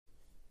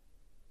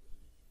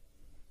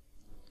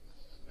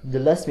the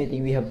last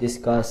meeting we have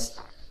discussed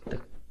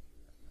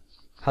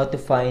how to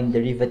find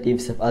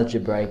derivatives of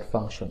algebraic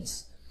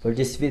functions. For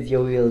this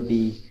video, we will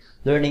be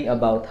learning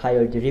about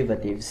higher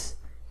derivatives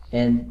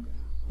and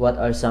what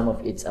are some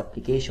of its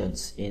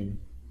applications in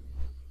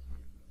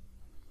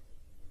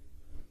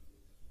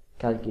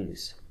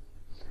calculus.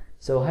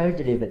 So higher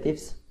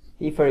derivatives,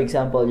 if for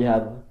example you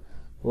have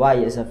y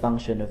as a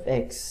function of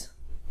x,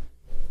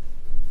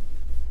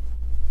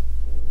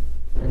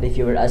 and if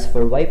you were asked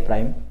for y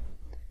prime,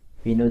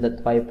 we know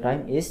that y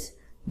prime is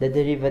the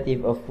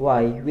derivative of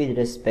y with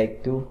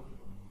respect to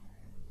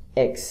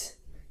x,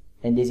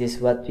 and this is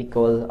what we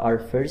call our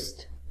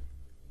first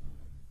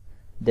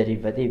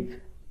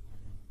derivative.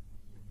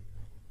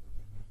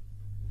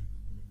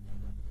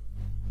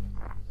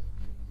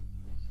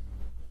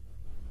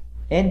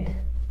 And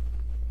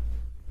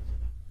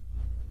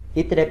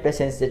it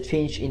represents the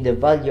change in the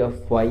value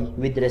of y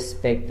with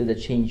respect to the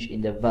change in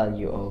the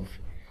value of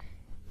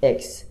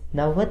x.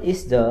 Now, what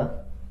is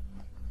the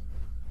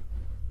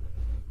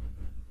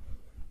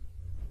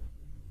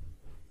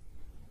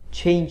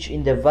change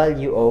in the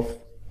value of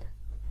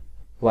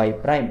y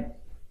prime?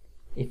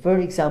 If, for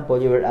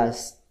example, you were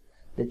asked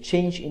the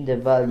change in the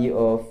value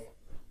of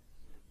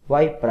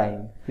y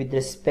prime with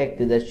respect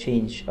to the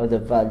change of the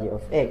value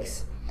of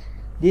x,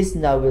 this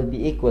now will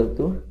be equal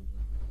to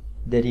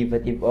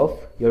derivative of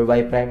your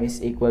y prime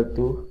is equal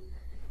to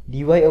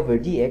dy over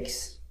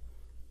dx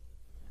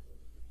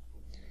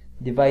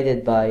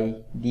divided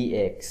by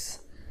dx,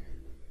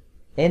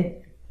 and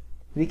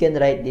we can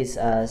write this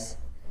as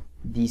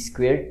d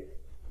squared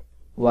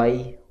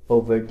y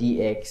over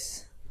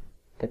dx,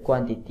 the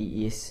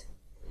quantity is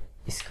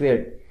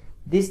squared.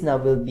 This now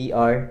will be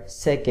our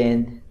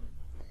second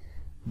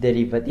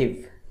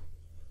derivative.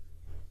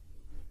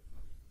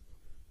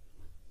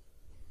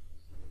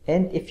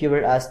 And if you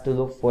were asked to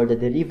look for the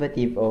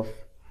derivative of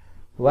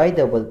y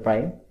double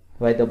prime,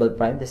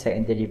 the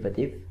second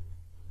derivative,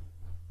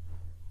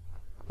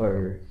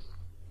 or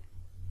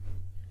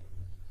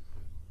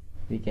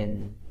we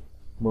can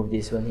move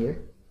this one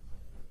here.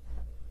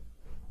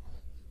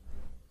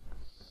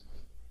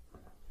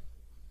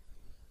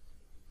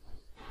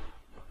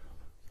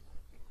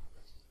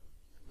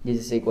 This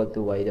is equal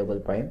to y double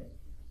prime.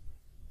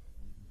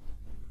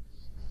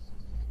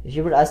 If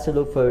you were asked to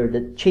look for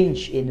the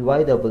change in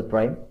y double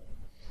prime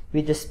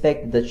with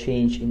respect to the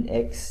change in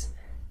x,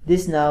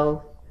 this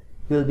now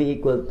will be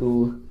equal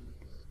to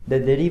the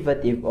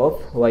derivative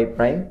of y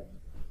prime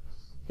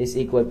is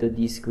equal to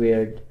d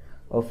squared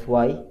of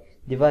y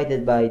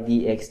divided by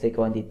dx, the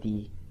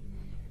quantity,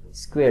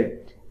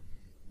 squared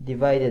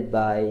divided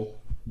by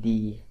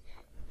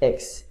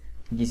dx.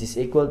 This is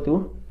equal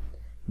to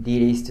d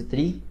raised to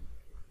 3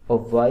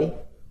 of y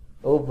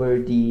over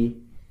d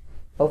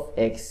of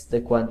x,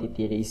 the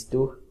quantity raised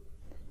to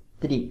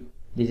 3.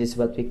 This is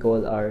what we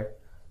call our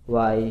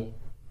y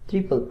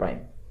triple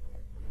prime,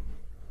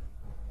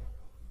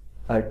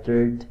 our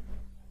third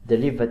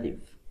derivative.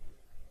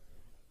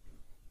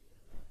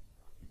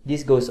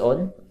 This goes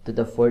on to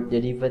the fourth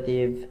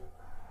derivative,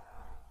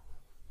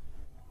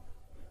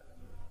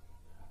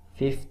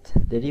 fifth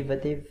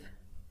derivative,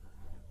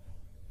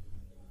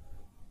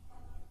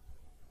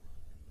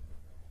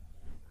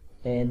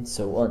 and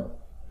so on.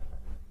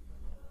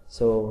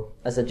 So,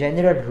 as a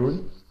general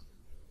rule,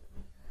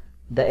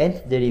 the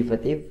nth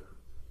derivative,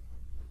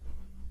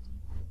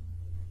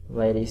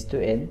 y raised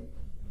to n,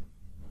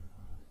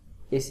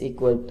 is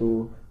equal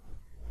to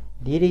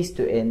d raised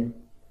to n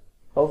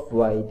of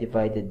y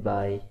divided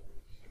by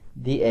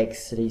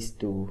dx raised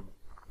to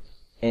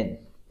n.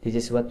 This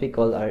is what we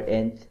call our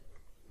nth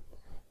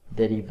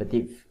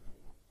derivative.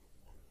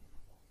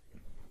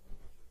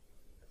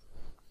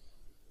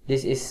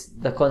 This is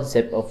the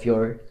concept of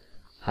your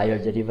higher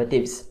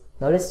derivatives.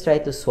 Now let's try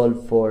to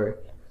solve for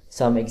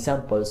some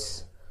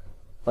examples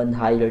on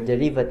higher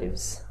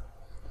derivatives.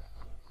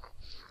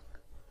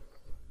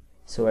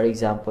 So our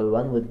example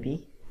 1 would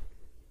be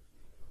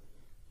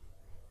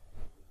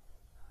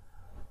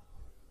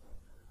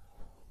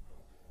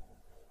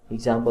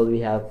we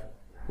have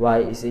y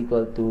is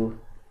equal to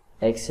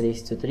x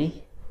raised to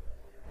 3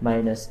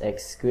 minus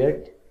x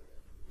squared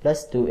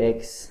plus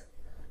 2x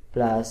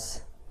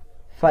plus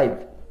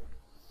 5.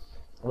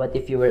 What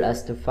if you were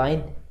asked to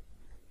find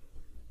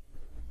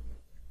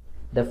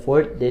the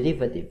fourth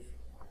derivative,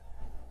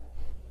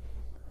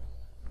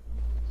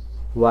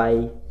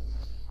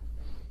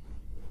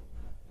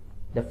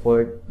 the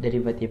fourth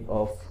derivative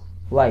of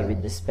y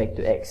with respect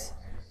to x?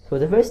 So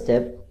the first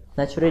step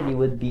naturally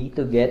would be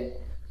to get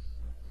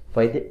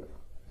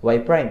y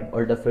prime,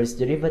 or the first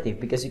derivative,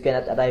 because you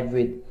cannot arrive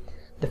with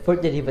the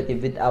fourth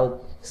derivative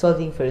without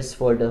solving first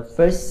for the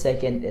first,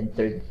 second, and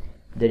third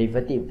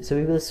derivative. So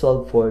we will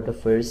solve for the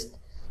first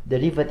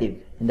derivative,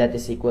 and that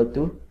is equal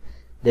to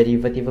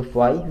derivative of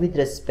y with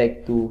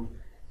respect to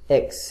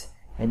x,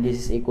 and this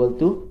is equal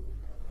to,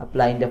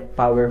 applying the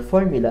power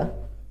formula,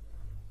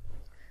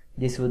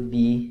 this would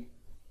be,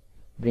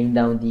 bring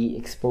down the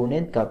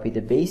exponent, copy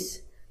the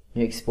base,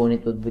 new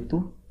exponent would be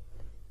 2,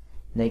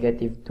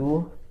 negative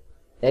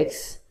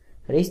 2x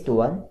raised to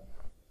 1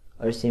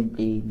 or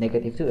simply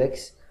negative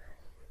 2x,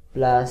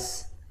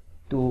 plus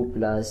 2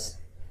 plus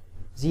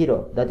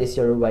 0. That is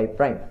your y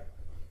prime.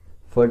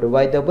 For the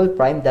y double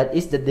prime, that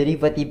is the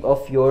derivative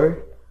of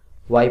your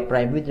y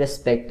prime with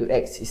respect to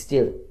x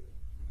still,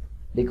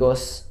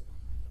 because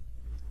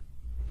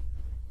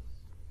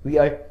we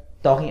are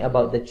talking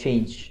about the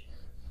change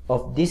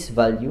of this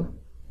value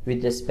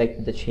with respect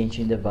to the change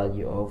in the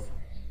value of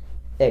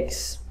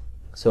x.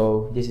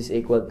 So this is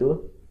equal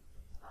to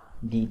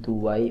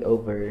d2y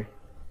over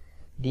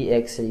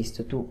dx raised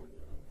to 2.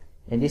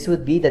 And this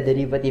would be the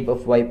derivative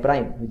of y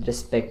prime with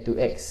respect to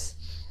x.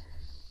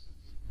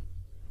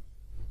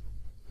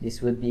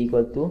 This would be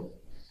equal to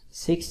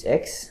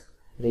 6x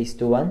raised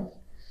to 1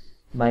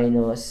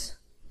 minus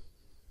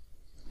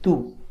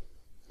 2.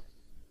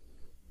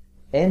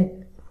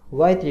 And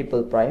y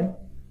triple prime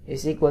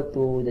is equal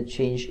to the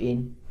change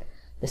in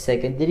the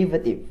second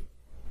derivative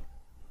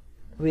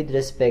with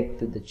respect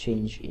to the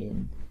change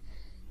in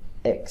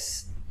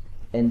x.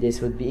 And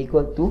this would be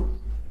equal to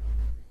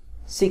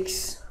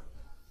 6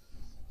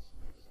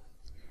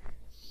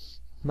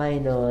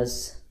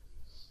 minus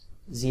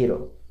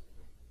 0.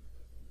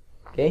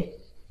 Okay?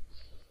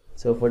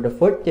 So for the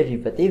fourth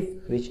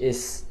derivative, which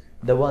is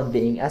the one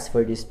being asked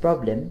for this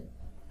problem,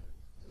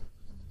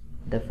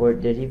 the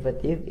fourth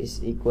derivative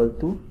is equal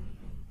to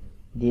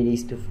d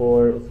raised to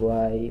 4 of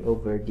y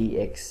over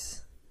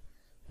dx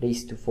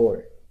raised to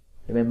 4.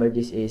 Remember,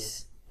 this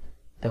is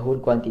the whole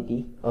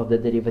quantity of the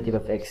derivative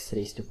of x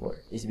raised to 4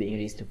 is being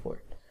raised to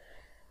 4.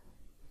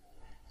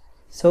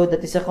 So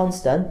that is a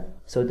constant.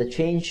 So the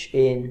change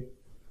in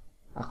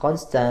a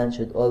constant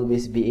should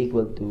always be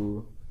equal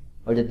to,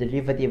 or the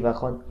derivative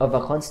of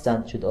a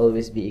constant should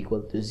always be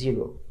equal to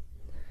 0.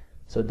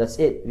 So that's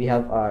it. We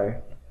have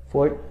our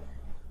fourth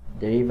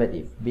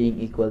derivative being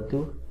equal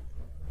to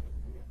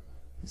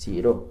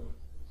 0.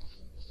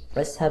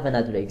 Let's have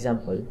another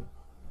example.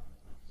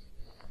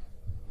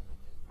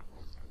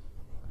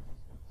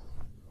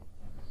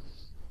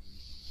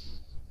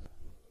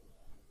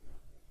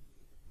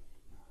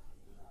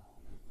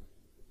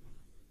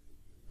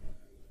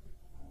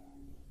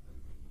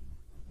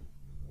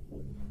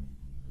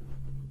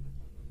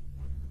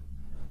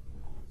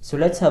 So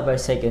let's have our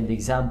second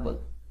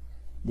example.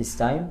 This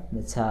time,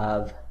 let's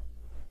have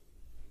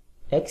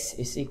x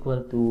is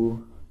equal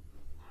to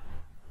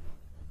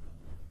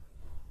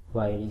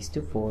y raised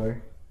to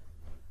 4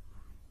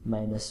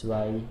 minus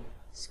y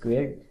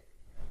squared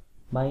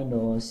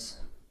minus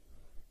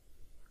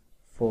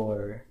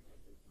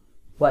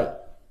 4y.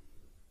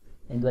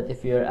 And what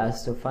if you are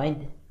asked to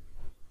find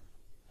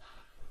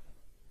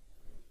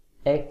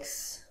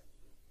x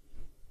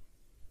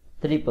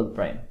triple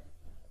prime?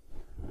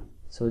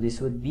 So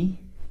this would be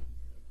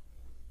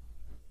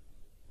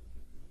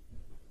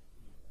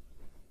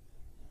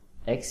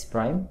x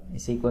prime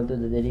is equal to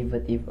the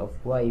derivative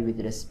of y with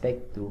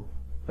respect to,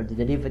 or the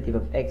derivative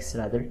of x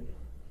rather,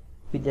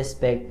 with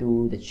respect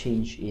to the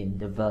change in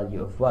the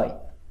value of y.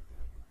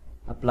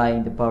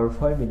 Applying the power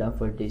formula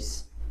for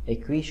this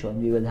equation,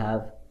 we will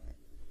have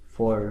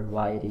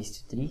 4y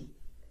raised to 3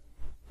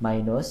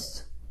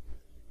 minus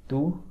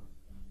 2y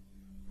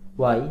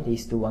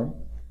raised to 1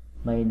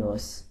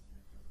 minus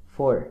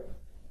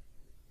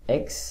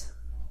 4x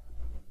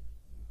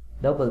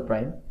double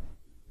prime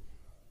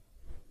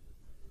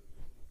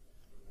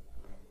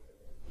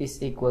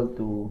is equal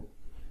to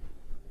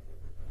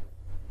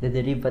the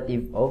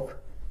derivative of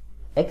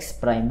x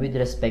prime with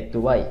respect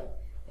to y,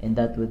 and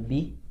that would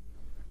be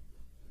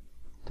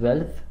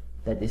 12.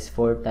 That is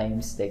 4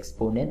 times the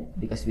exponent,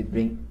 because we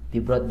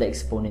brought the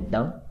exponent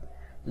down,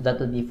 so that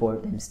would be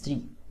 4 times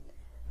 3.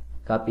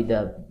 Copy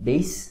the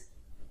base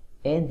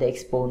and the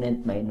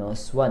exponent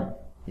minus 1.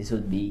 This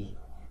would be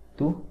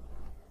 2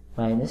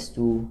 minus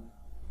 2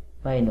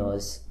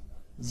 minus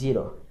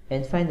 0.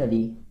 And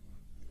finally,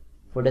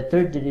 for the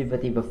third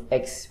derivative of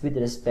x with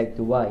respect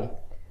to y,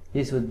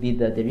 this would be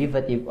the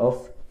derivative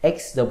of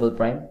x double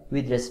prime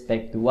with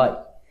respect to y.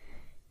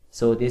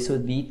 So this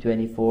would be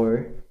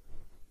 24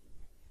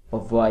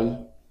 of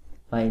y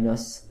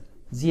minus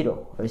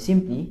 0, or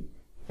simply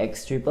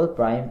x triple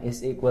prime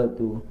is equal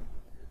to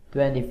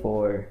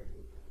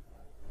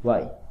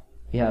 24y.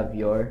 We have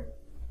your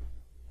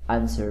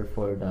answer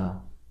for the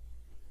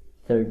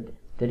third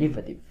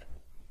derivative.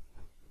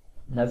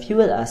 Now if you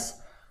will ask,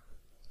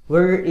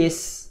 where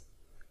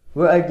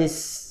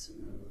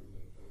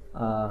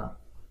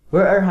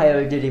are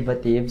higher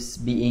derivatives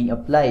being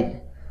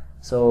applied?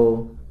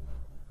 So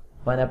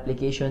one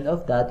application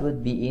of that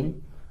would be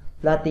in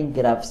plotting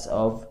graphs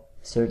of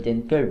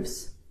certain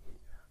curves.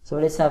 So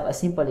let's have a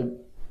simple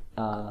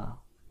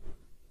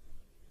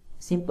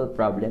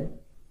problem.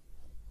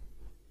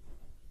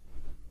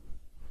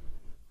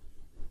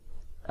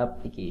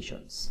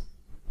 Applications.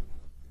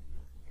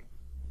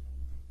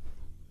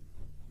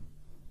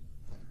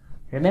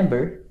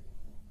 Remember,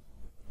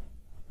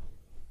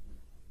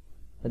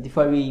 but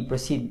before we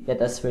proceed,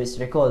 let us first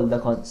recall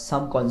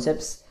some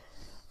concepts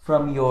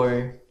from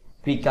your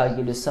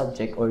pre-calculus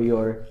subject or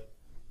your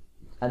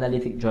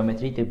analytic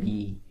geometry, to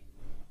be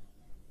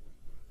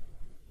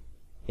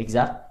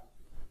exact.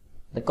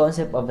 the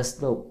concept of a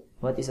slope.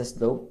 What is a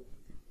slope?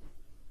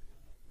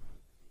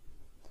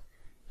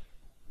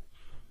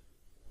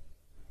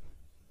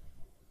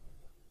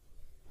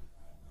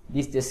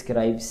 This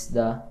describes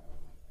the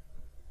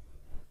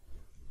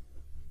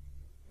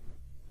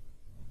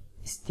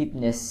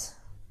steepness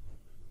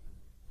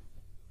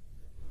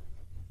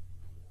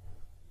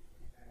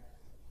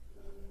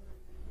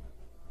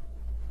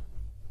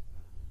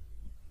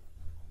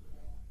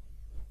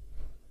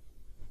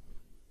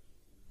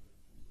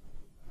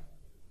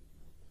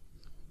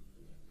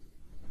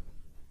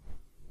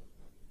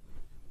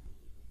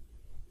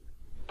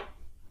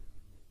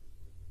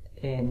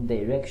and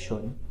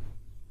direction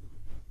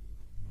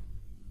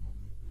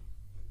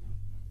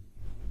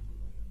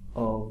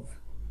of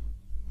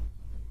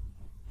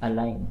a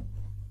line.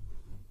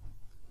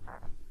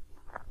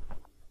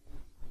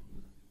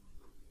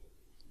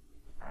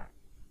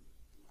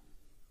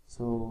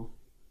 So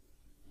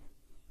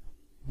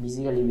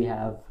basically we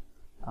have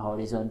a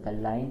horizontal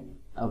line,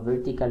 a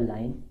vertical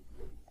line,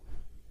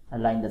 a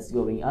line that's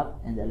going up,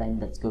 and a line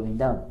that's going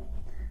down.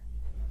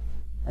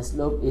 A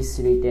slope is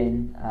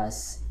written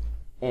as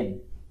m.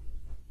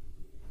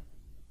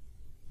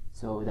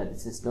 So that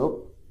is a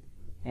slope,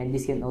 and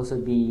this can also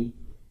be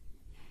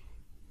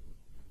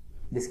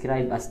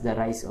described as the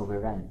rise over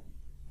run.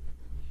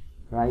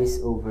 Rise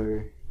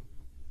over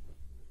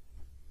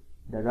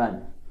the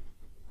run,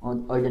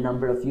 or the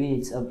number of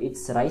units of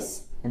its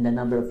rise and the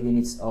number of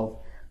units of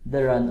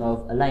the run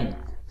of a line.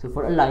 So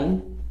for a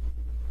line,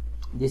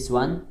 this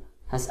one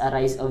has a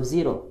rise of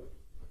 0.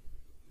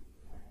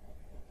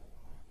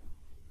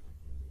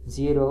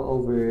 0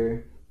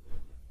 over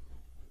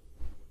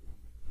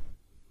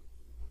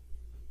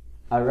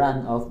a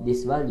run of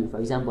this value. For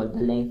example,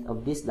 the length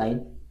of this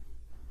line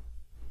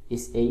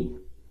is a,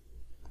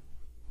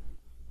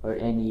 or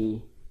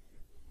any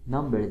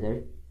number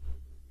there,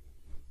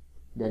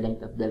 the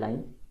length of the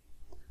line,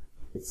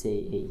 let's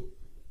say a.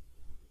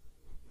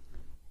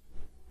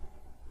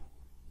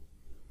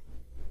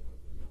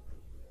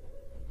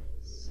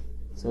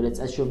 So let's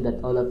assume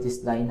that all of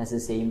this line has the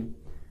same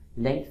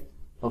length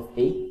of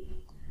a.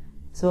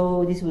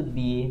 So this would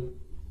be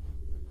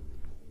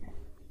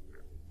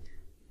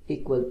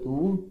equal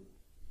to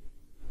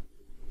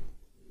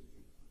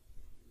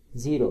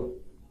 0.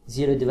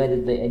 0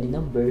 divided by any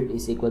number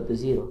is equal to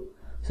 0.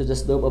 So the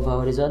slope of a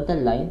horizontal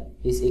line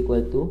is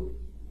equal to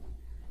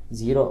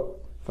 0.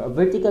 For a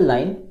vertical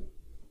line,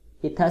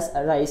 it has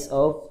a rise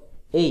of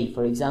a,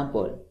 for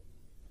example,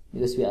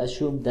 because we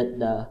assume that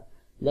the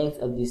length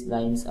of these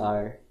lines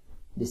are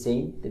the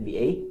same, to be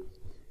a.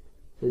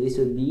 So this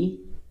would be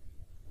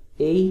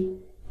a,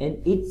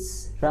 and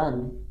its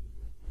run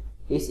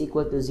is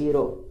equal to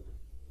 0,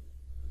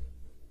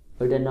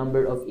 or the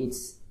number of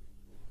its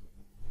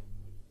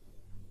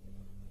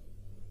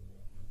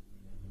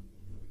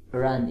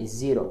run is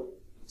 0.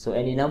 So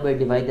any number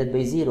divided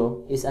by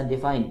 0 is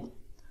undefined,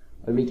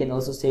 or we can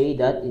also say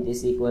that it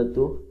is equal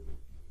to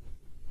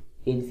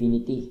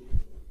infinity.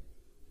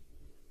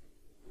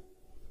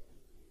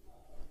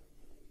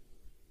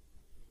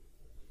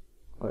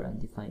 Or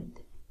undefined.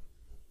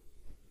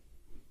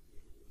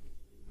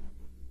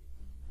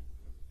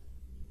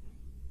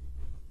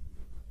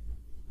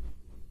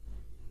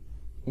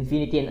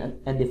 Infinity and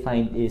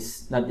undefined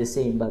is not the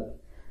same, but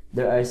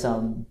there are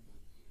some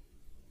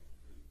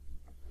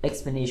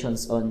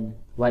explanations on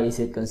why is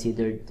it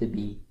considered to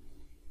be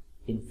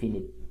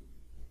infinite.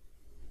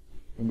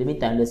 In the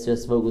meantime, let's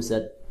just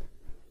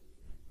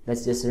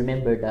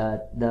remember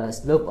that the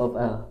slope of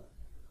a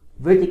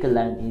vertical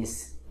line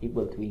is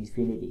equal to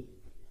infinity.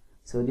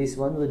 So this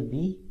one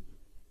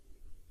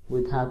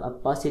would have a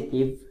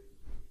positive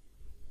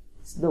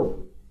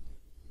slope,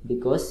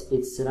 because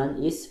its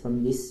run is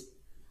from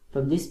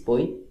this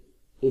point,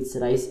 its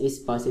rise is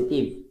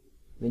positive.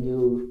 When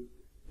you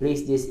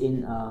place this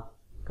in a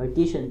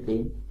Cartesian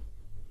plane,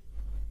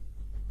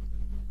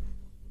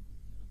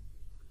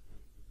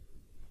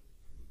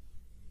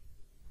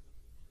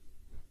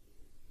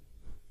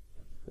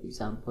 for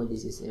example,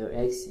 this is your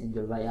x and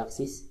your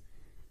y-axis,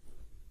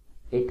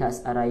 it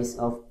has a rise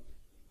of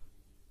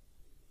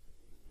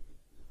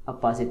a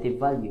positive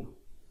value.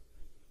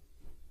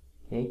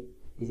 Okay,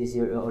 this is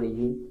your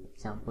origin. For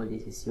example,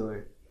 this is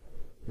your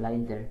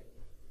line there.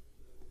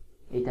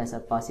 It has a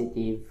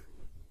positive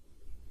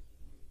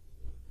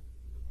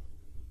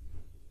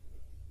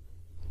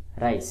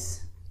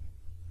rise,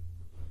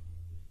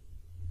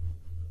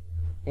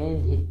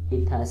 and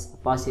it has a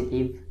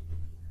positive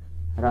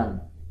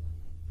run.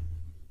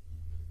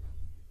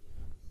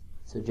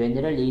 So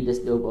generally, the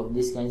slope of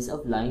this kinds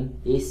of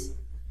line is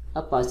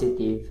a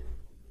positive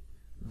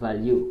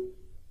value.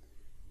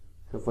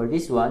 So for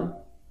this one,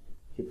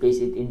 you place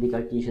it in the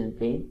Cartesian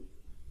plane.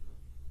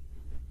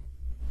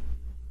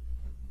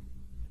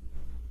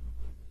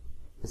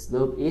 The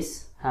slope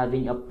is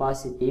having a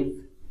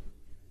positive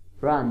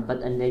run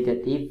but a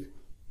negative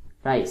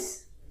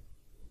rise.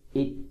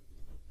 It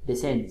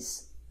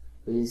descends.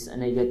 So this is a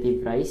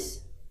negative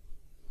rise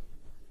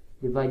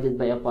divided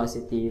by a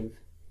positive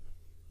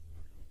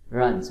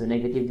run. So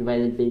negative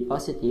divided by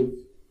positive,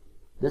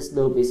 the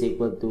slope is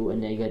equal to a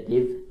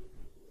negative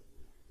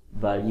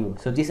value.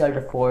 So these are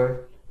the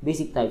four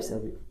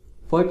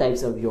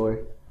types of your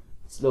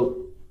slope.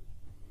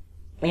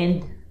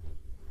 And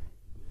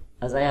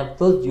as I have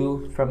told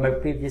you from our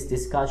previous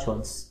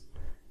discussions,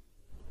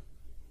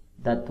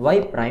 that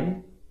y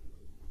prime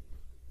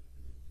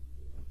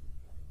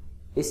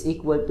is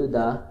equal to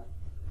the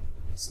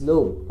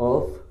slope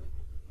of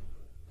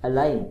a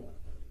line.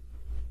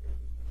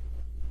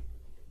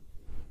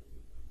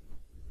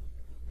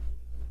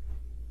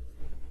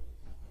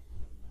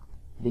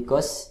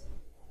 Because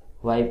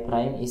y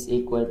prime is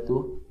equal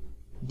to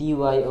dy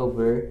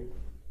over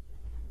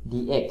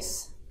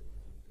dx,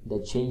 the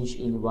change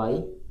in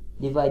y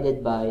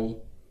divided by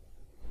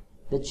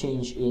the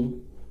change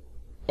in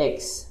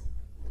x.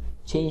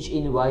 Change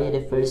in y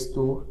refers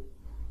to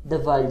the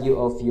value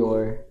of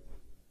your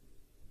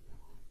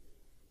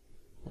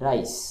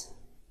rise,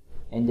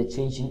 and the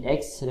change in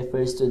x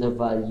refers to the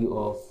value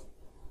of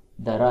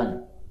the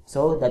run.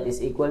 So that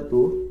is equal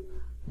to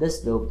the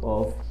slope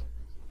of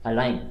a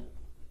line.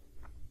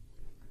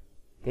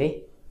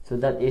 Okay, so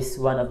that is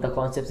one of the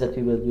concepts that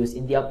we will use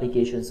in the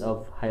applications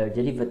of higher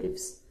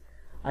derivatives.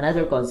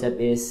 Another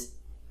concept is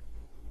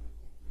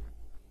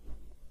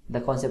the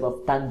concept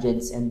of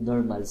tangents and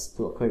normals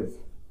to a curve.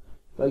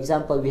 For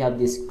example, we have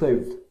this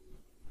curve,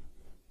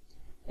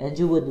 and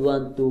you would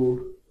want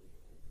to,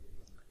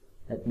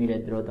 let me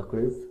redraw the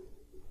curve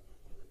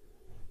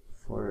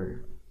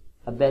for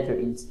a better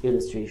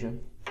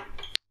illustration.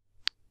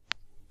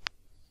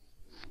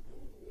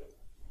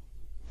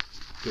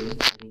 Okay,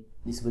 I think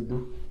this would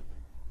do.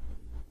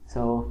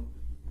 So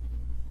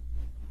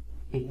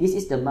if this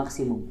is the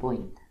maximum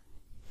point,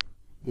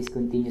 this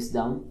continues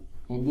down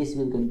and this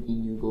will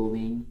continue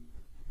going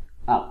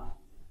up.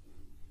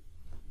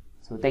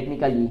 So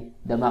technically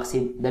the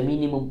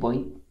minimum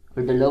point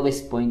or the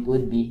lowest point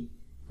would be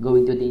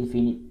going to the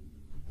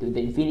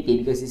infinity,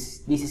 because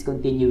this is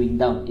continuing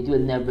down. It will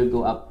never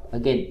go up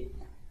again.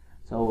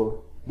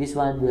 So this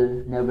one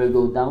will never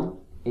go down,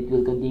 it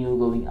will continue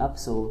going up.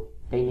 So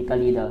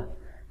technically the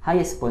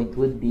highest point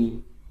would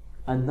be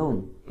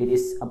unknown. It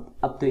is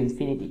up to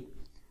infinity.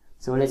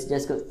 So let's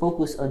just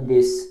focus on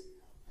these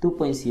 2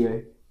 points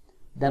here,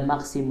 the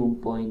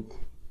maximum point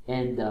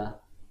and the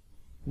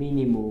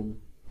minimum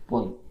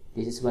point.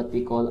 This is what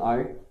we call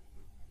our,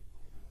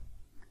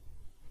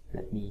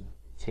 let me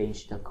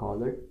change the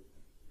color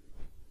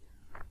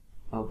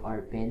of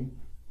our pen.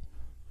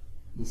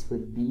 This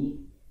would be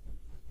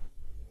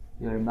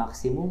your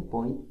maximum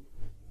point,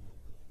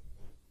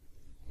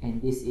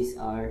 and this is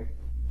our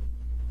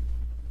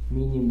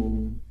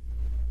minimum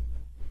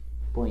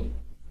point.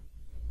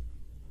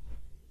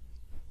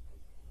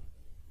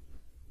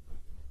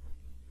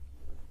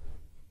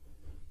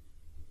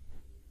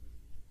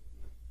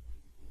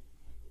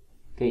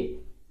 Okay,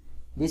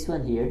 this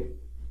one here,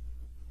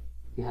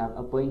 we have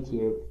a point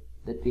here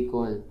that we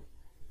call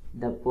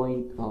the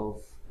point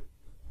of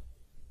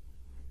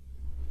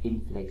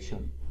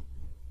inflection.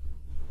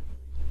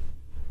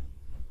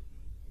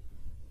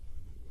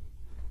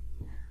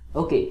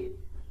 Okay,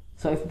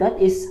 so if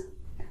that is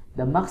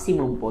the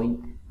maximum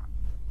point,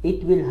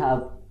 it will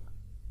have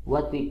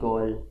what we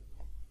call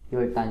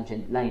your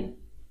tangent line.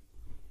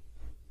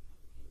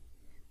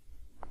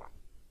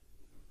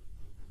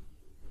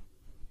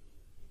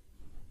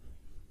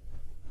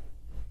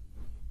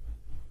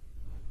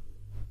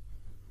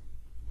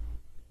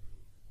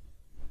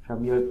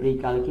 From your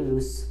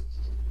pre-calculus,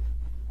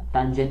 a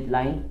tangent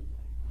line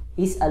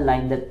is a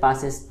line that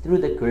passes through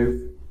the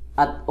curve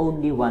at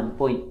only one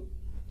point.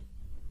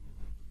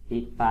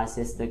 It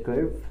passes the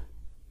curve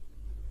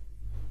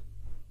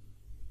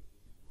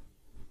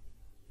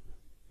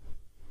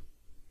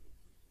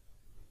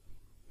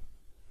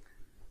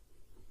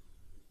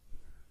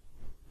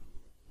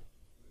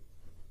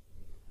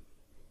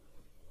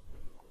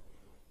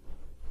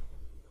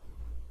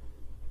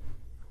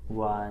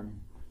one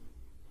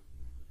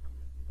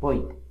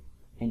point.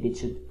 And it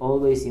should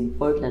always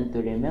important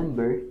to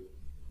remember,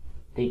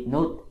 take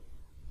note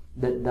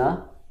that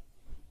the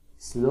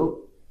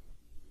slope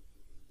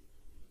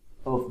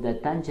of the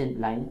tangent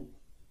line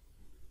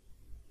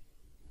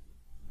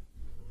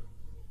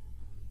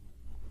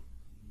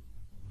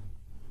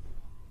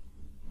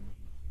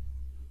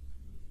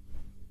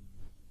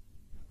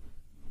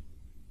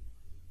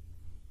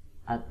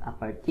at a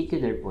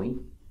particular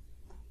point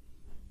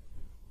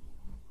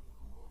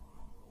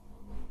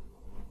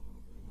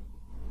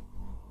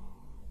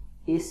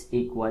is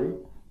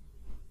equal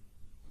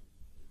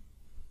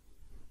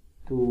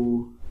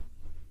to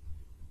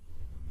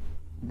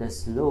the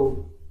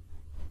slope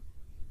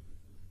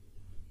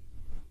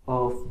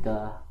of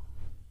the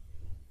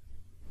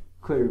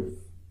curve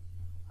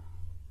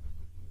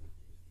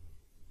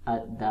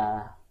at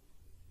the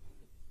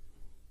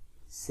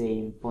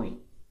same point.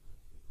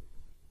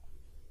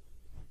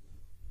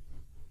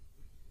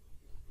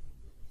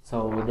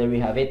 So there we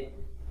have it.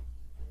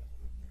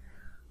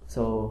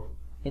 So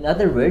in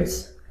other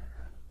words,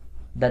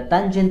 the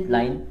tangent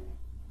line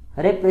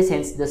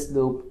represents the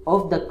slope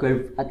of the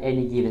curve at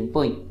any given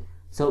point.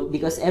 So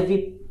because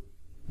every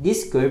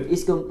this curve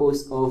is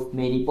composed of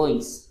many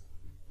points,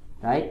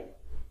 right?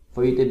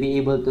 For you to be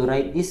able to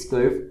write this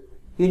curve,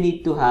 you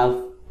need to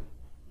have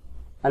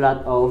a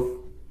lot of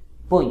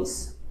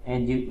points,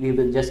 and we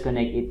will just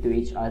connect it to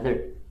each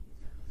other.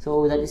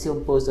 So that is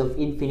composed of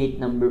infinite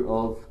number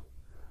of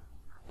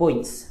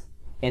points,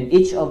 and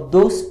each of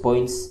those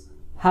points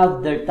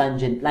have their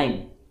tangent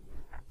line.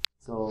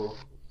 So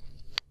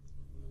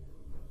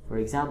for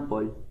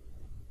example,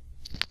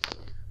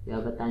 we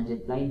have a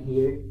tangent line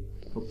here.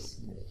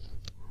 Oops,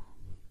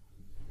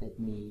 let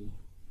me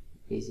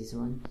erase this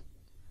one.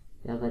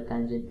 We have a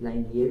tangent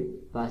line here,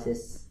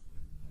 passes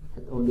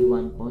at only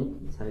one point.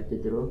 It's hard to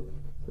draw,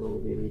 so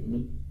bear with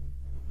me.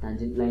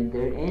 Tangent line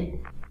there,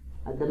 and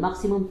at the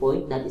maximum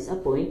point, that is a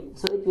point,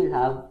 so it will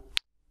have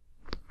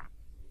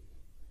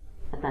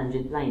a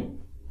tangent line.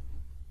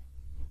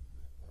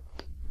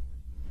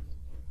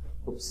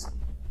 Oops.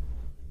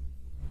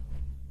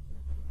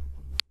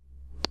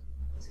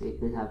 So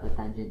it will have a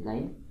tangent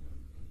line.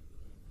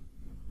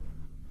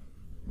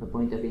 The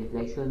point of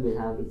inflection will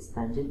have its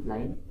tangent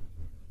line,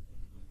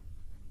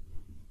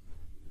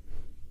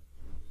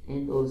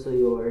 and also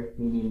your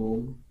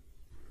minimum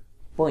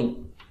point.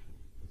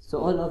 So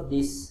all of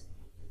these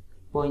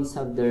points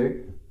have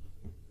their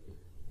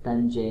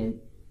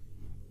tangent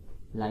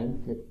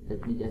line.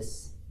 Let me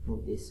just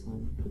move this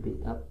one a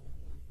bit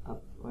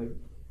upward,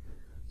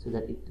 so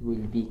that it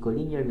will be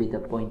collinear with the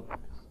point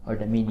or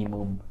the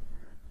minimum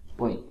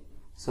point.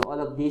 So all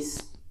of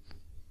these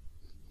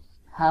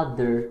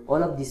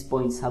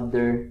points have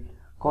their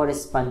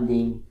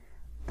corresponding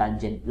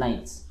tangent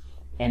lines,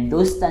 and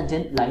those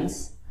tangent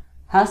lines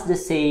has the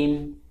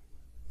same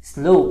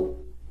slope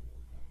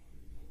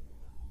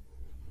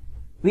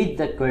with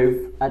the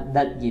curve at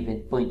that given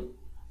point.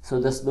 So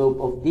the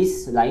slope of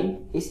this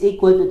line is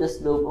equal to the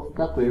slope of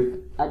the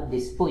curve at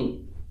this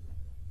point.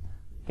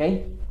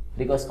 Okay?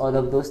 Because all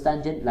of those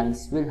tangent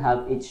lines will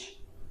have the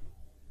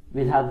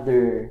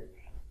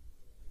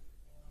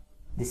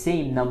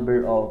same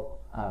number of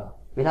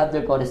will have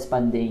their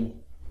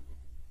corresponding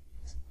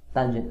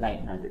tangent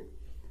line rather.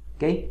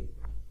 Okay?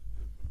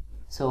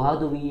 So how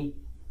do we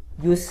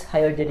use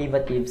higher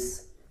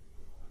derivatives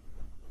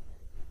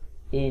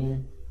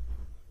in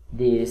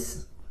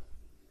these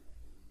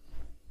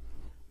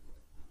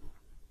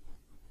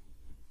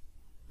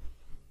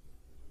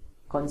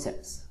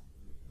concepts?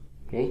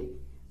 Okay,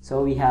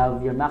 so we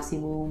have your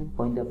maximum,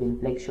 point of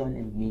inflection,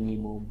 and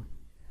minimum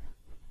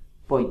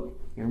point.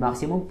 Your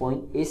maximum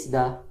point is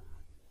the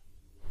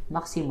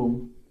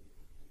maximum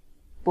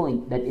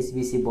point that is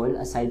visible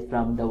aside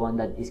from the one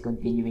that is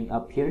continuing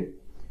up here.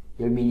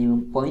 Your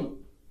minimum point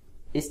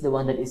is the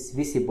one that is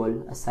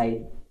visible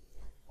aside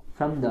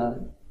from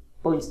the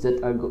points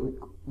that are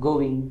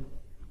going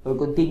or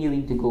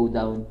continuing to go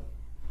down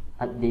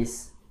at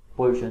this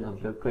portion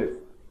of your curve.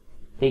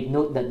 Take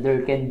note that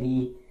there can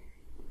be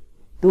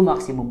two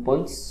maximum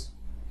points,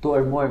 two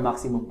or more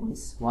maximum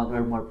points, one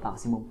or more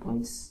maximum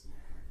points,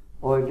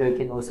 or there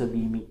can also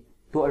be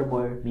two or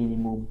more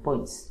minimum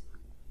points.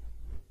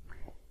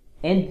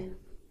 And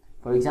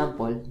for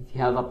example, if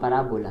you have a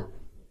parabola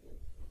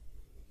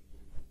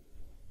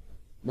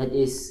that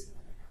is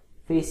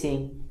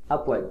facing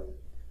upward,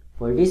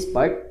 for this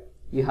part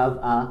you have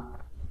a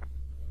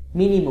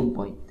minimum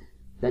point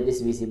that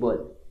is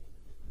visible.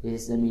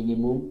 This is the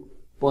minimum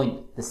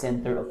point, the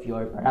center of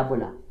your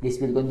parabola. This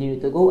will continue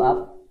to go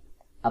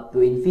up to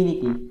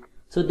infinity,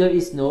 so there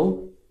is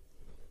no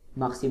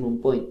maximum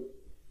point.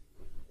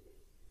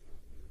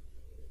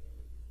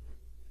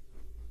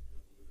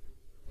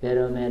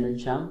 Pero meron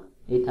siyang,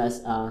 it has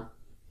a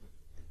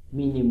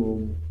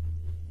minimum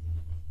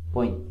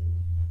point.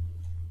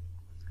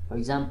 For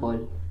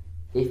example,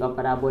 if a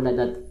parabola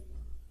that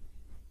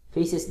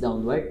faces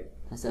downward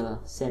has a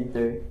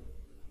center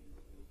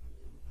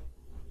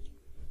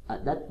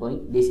at that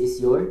point, this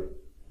is your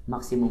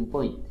maximum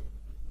point.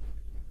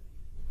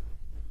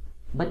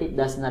 But it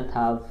does not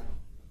have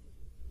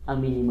a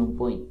minimum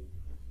point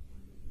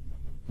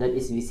that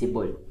is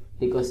visible,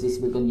 because this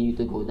will continue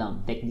to go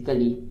down.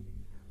 Technically,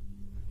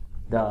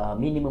 the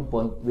minimum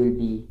point will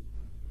be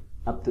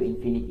up to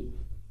infinity.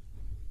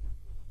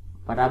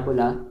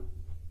 Parabola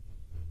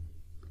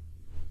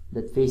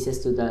that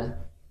faces to the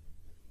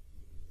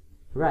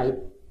right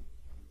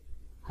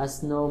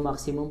has no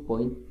maximum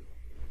point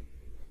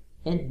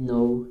and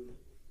no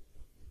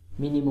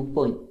minimum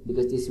point,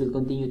 because this will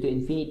continue to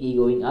infinity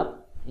going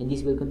up and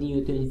this will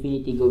continue to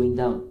infinity going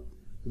down.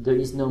 There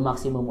is no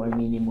maximum or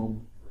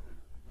minimum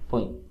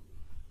point.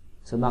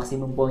 So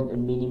maximum point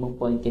and minimum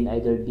point can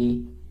either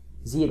be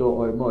 0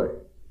 or more.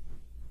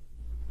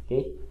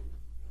 Okay?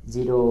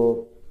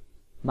 0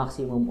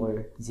 maximum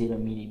or 0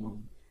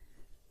 minimum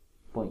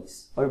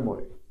points or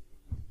more.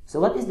 So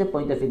what is the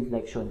point of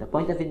inflection? The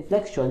point of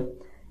inflection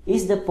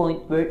is the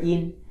point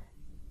wherein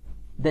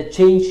the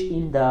change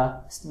in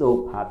the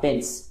slope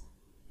happens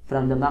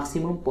from the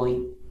maximum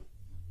point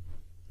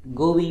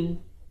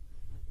going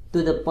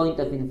to the point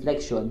of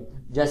inflection.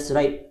 Just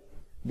right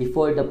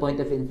before the point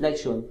of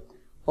inflection,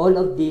 all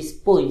of these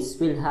points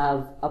will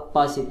have a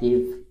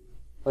positive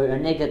or a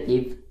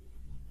negative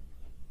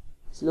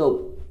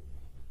slope.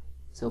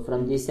 So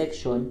from this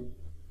section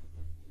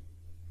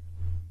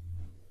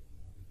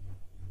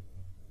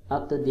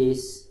up to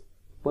this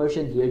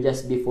portion here,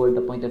 just before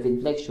the point of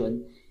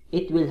inflection,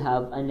 it will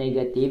have a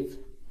negative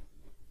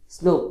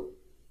slope.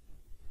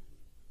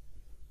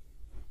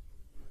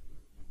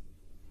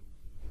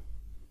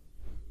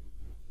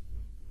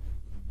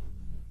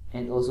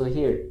 And also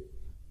here,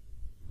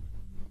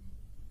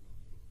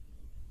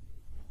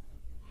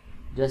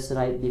 just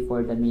right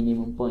before the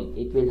minimum point,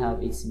 it will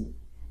have its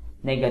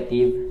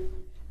negative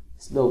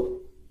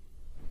slope.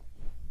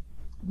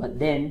 But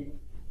then,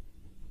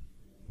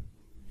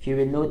 if you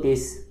will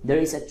notice, there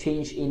is a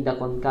change in the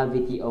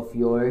concavity of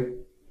your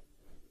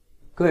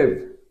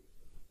curve.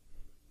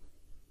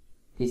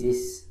 This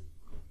is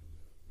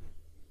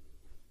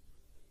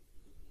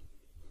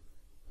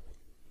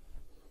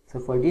so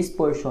for these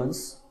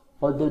portions,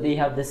 although they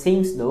have the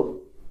same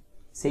slope,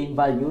 same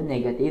value,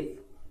 negative,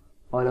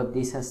 all of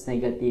this has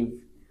negative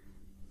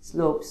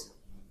slopes.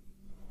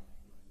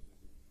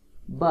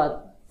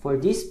 But for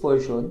this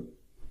portion,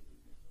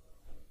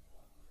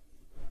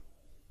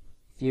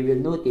 if you will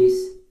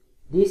notice,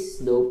 this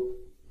slope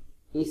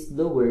is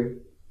lower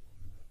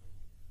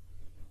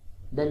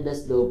than the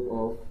slope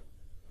of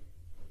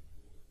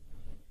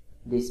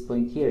this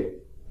point here.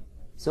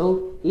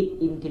 So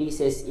it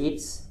increases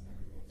its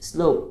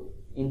slope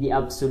in the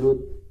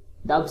absolute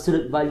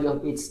value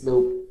of its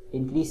slope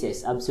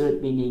increases.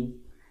 Absolute meaning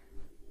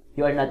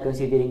you are not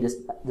considering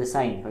the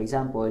sign. For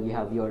example, you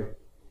have your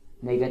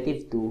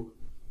 -2,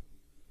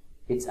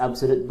 its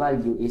absolute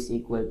value is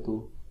equal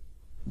to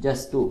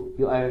just 2.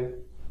 You are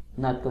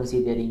not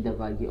considering the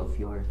value of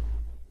your,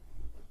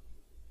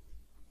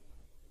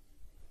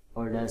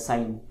 or the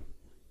sign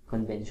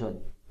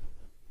convention.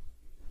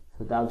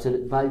 So the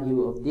absolute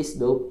value of this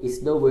slope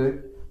is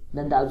lower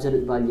than the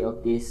absolute value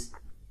of this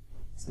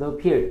slope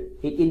here.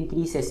 It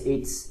increases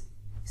its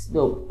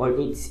slope or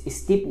its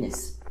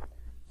steepness.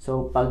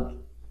 So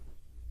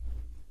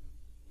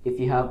if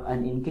you have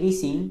an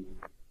increasing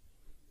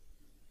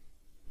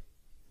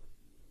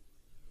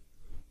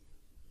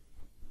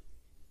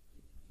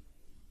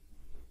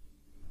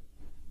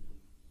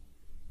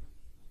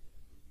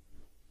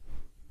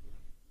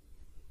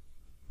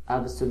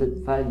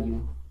absolute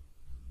value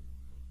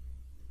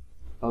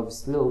of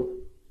slope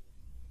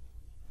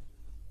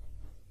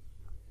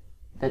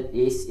that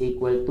is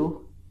equal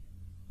to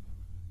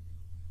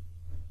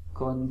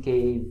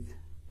concave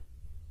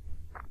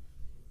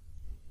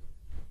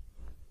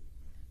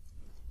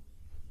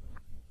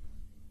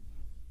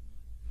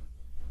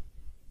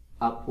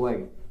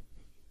upward.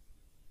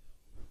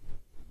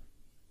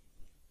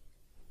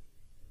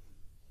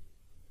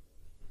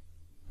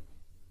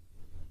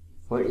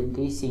 For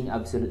increasing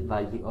absolute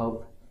value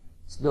of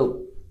slope,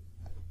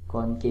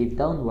 concave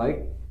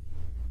downward,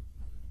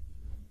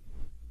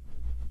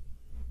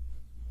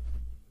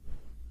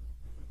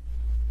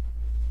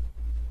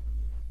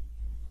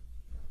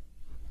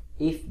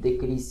 if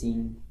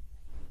decreasing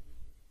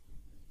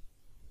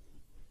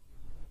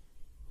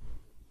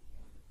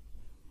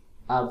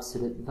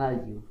absolute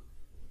value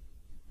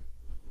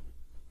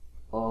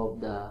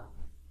of the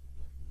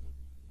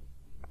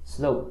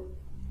slope.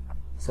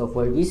 So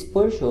for this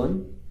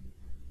portion,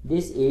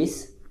 this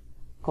is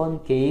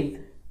concave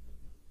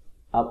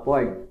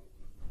upward.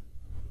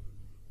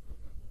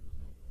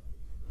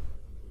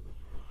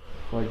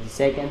 For the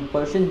second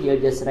portion here,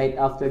 just right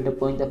after the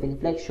point of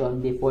inflection,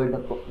 before the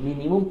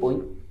minimum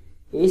point,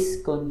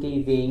 is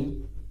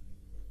concaving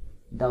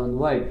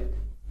downward.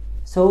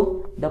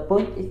 So the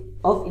point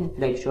of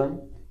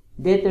inflection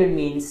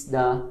determines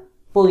the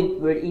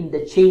point wherein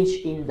the change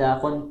in the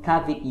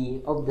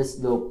concavity of the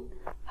slope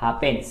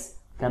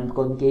happens. From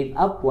concave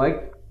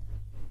upward,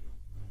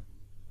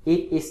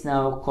 it is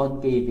now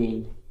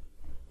concaving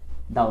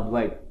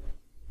downward.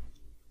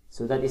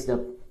 So that is the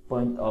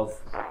point of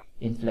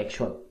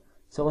inflection.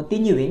 So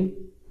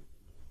continuing,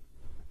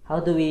 how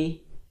do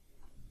we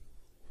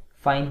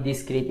find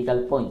these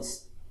critical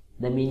points?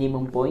 The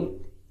minimum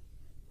point,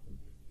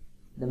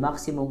 the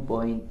maximum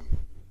point,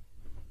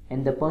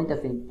 and the point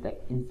of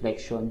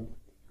inflection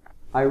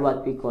are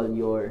what we call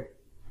your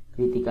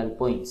critical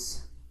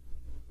points.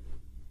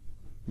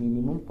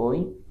 Minimum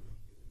point,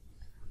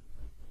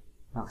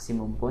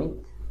 maximum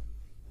point,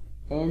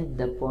 and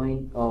the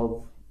point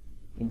of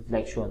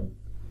inflection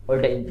or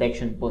the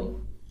inflection point.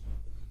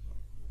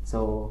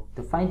 So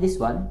to find this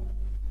one,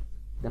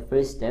 the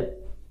first step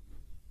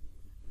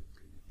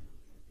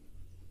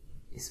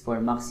is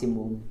for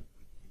maximum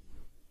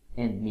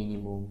and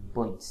minimum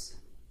points.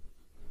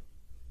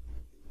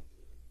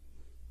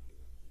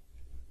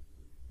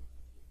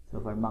 So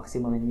for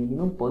maximum and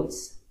minimum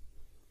points,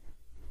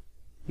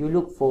 you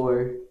look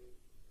for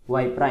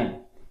y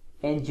prime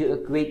and you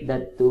equate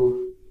that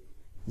to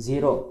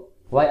 0.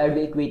 Why are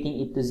we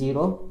equating it to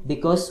 0?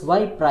 Because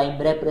y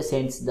prime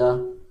represents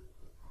the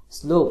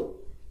slope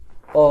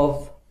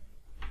of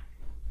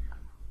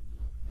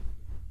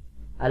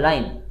a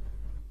line.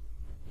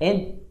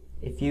 And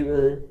if you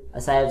will,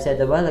 as I have said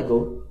a while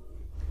ago,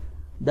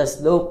 the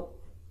slope,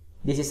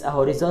 this is a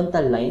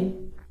horizontal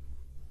line,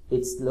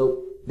 its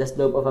slope, the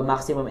slope of a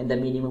maximum and the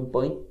minimum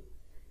point,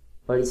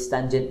 or its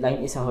tangent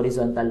line, is a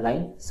horizontal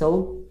line.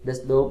 So the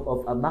slope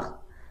of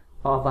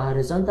a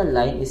horizontal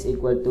line is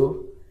equal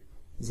to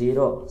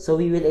 0. So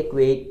we will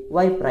equate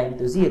y prime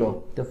to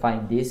 0 to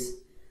find these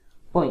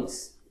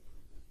points.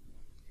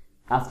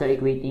 After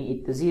equating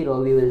it to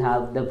 0, we will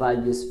have the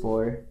values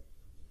for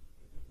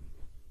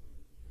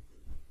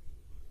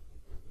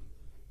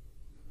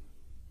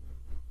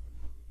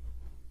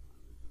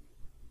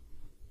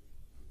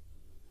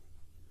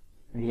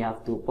we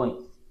have 2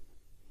 points.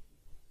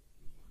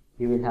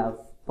 We will have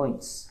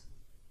points.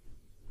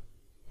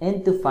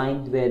 And to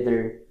find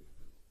whether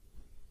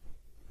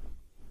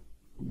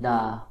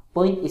the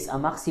point is a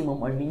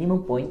maximum or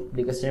minimum point,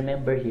 because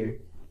remember here,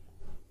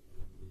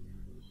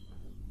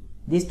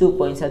 these 2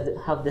 points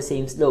have the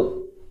same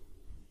slope,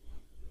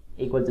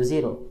 equal to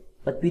 0.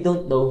 But we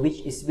don't know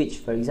which is which,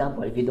 for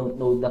example, if we don't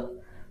know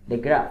the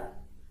graph.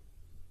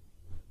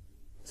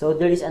 So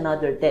there is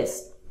another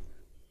test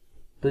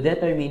to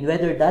determine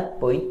whether that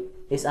point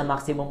is a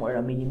maximum or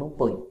a minimum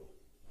point.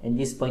 And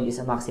this point is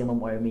a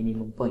maximum or a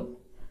minimum point.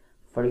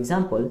 For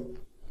example,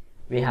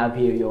 we have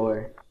here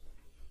your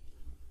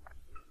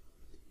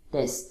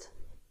test.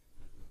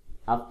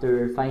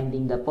 After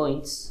finding the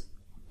points,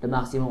 the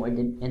maximum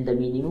and the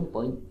minimum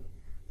point,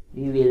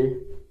 we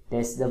will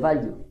test the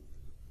value.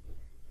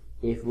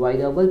 If y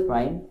double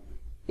prime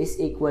is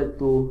equal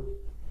to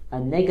a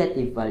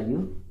negative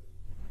value,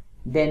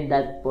 then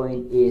that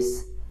point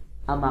is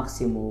a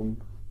maximum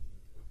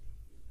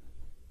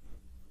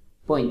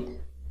point.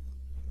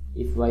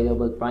 If y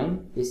double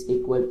prime is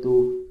equal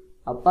to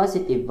a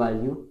positive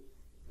value,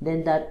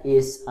 then that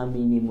is a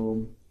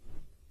minimum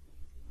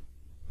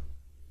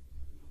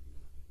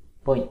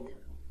point.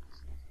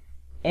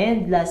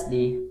 And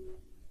lastly,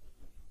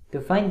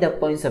 to find the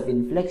points of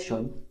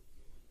inflection,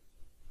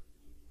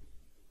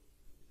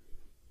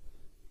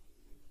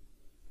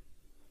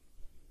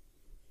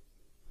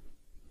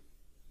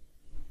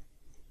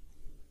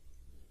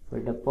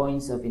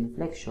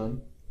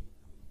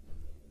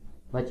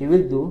 what you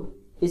will do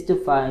is to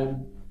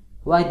find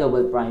y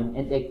double prime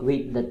and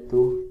equate that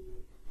to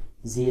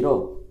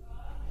 0.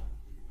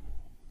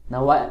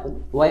 Now,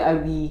 why are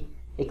we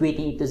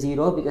equating it to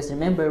 0? Because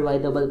remember, y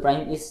double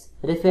prime is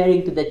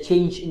referring to the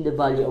change in the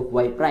value of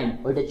y prime,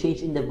 or the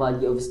change in the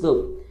value of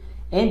slope.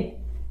 And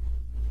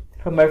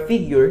from our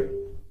figure,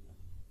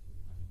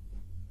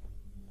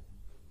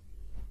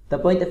 the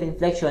point of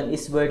inflection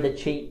is where the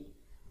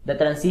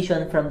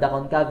transition from the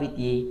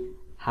concavity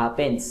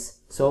happens.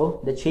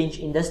 So the change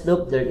in the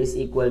slope there is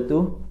equal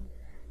to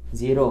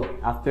 0.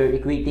 After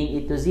equating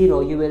it to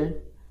 0, you will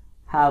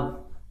have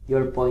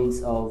your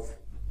points of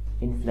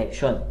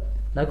inflection.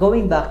 Now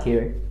going back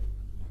here,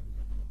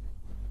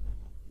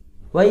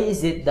 why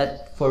is it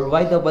that for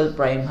y double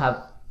prime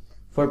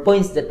for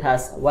points that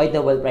has y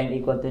double prime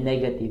equal to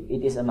negative,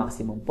 it is a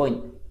maximum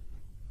point,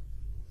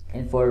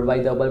 and for y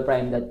double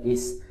prime that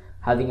is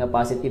having a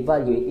positive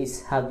value,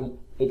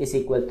 it is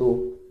equal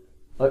to,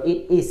 or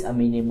it is a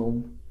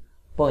minimum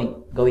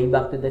point? Going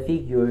back to the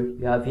figure,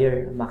 you have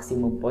here a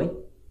maximum point.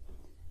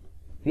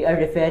 We are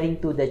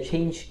referring to the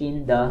change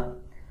in the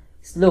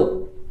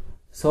slope.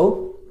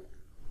 So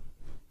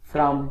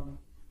from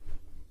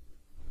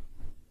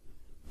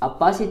a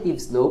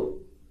positive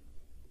slope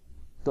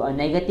to a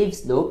negative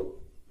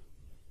slope,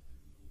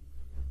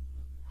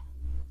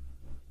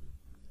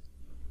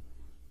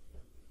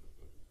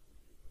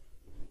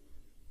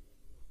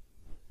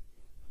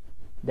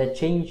 the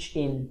change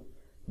in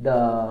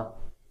the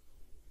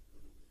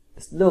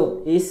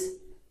slope is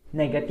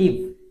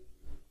negative.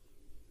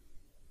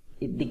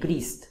 It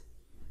decreased.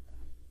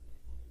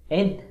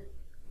 And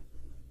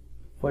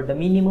for the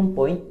minimum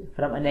point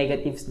from a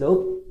negative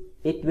slope,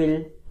 it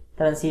will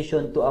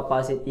transition to a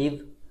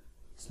positive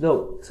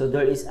slope. So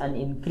there is an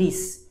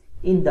increase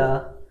in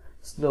the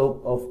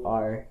slope of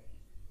our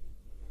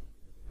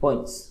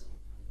points.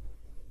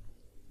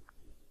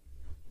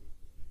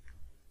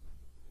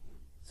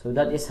 So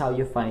that is how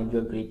you find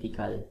your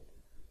critical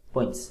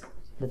points.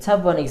 Let's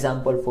have one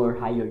example for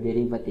higher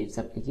derivatives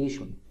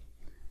application.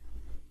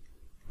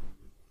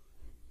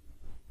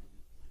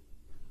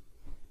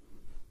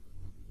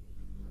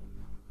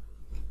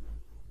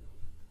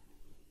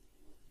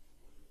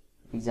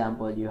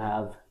 Example, you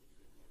have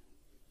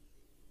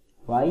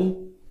y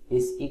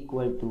is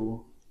equal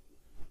to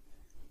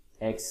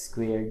x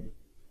squared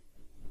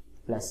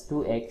plus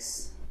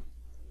 2x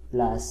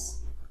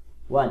plus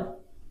 1.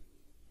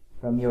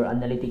 From your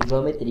analytic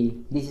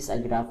geometry, this is a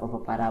graph of a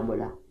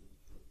parabola.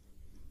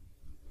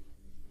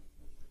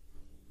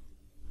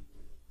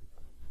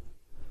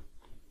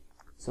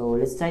 So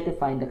let's try to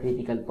find the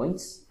critical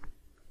points.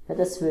 Let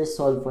us first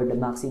solve for the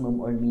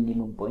maximum or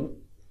minimum point.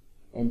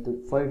 And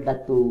for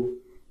that to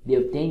be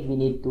obtained, we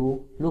need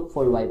to look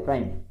for y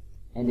prime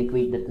and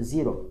equate that to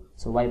 0.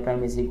 So y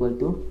prime is equal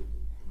to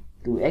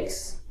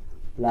 2x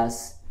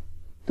plus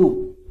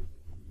 2.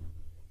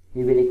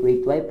 We will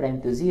equate y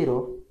prime to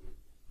 0.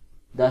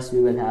 Thus,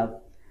 we will have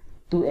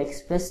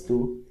 2x plus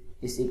 2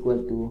 is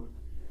equal to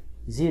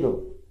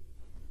 0.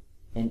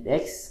 And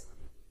x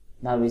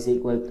now is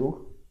equal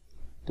to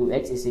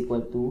 2x is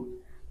equal to,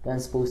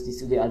 transpose this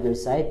to the other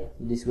side,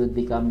 this will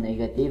become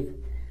negative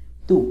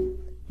 2.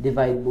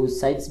 Divide both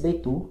sides by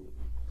 2,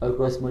 or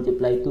cross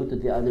multiply 2 to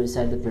the other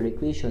side of the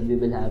equation. We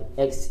will have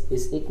x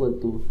is equal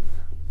to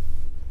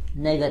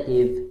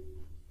negative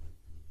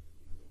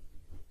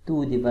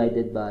 2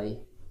 divided by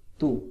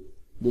 2.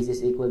 This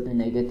is equal to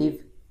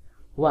negative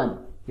 1.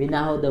 We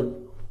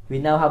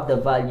now have the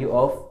value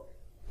of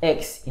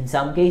x. In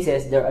some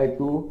cases, there are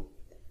two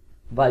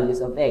values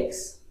of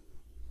x.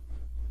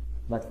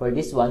 But for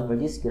this one, for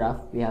this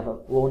graph, we have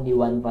only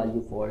one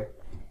value for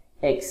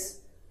x.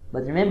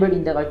 But remember,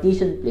 in the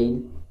Cartesian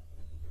plane,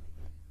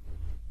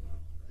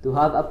 to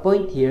have a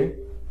point here,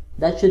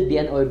 that should be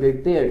an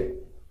ordered pair.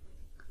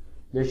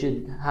 There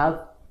should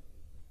have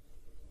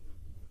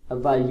a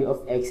value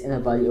of x and a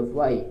value of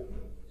y.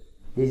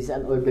 This is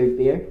an ordered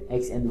pair,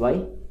 x and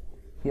y.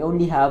 We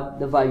only have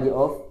the value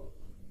of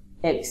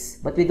x,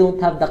 but we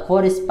don't have the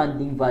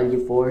corresponding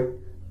value for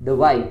the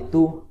y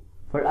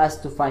for us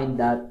to find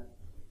that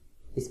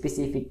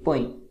specific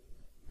point.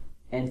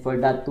 And for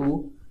that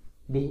to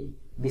be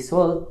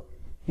solved,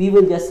 we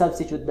will just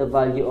substitute the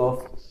value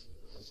of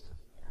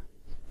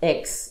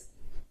x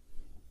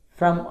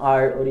from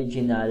our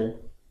original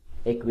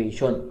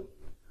equation.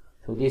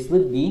 So this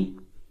would be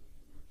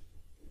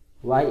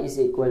y is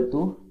equal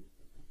to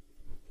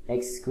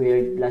x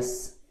squared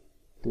plus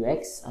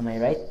 2x, am I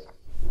right?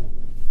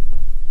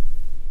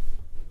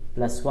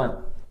 Plus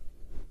 1.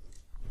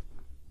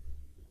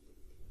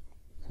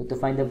 So to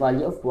find the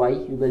value of y,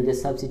 we will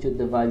just substitute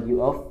the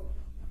value of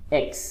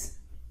x,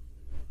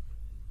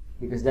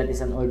 because that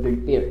is an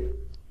ordered pair.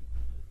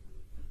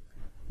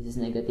 This is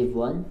negative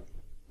 1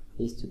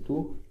 raised to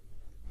 2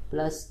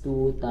 plus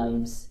 2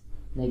 times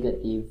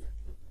negative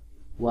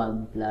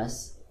 1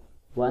 plus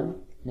 1.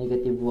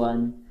 Negative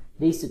 1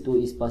 raised to 2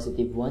 is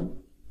positive 1.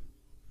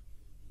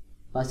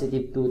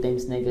 Positive 2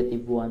 times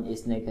negative 1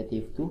 is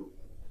negative 2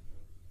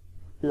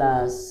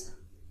 plus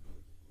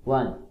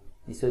 1.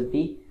 This would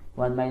be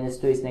 1 minus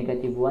 2 is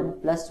negative 1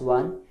 plus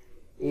 1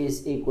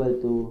 is equal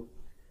to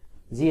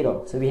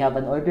 0. So we have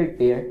an ordered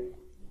pair,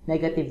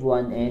 negative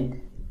 1 and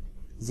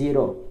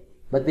 0.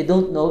 But we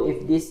don't know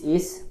if this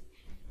is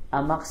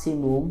a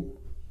maximum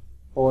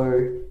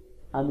or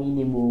a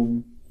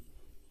minimum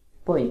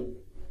point.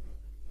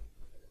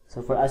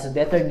 So for us to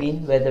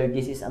determine whether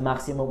this is a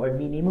maximum or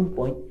minimum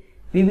point,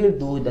 we will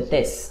do the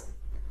test.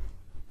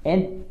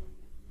 And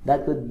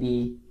that would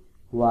be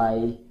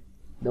y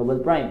double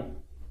prime.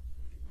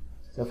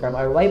 So from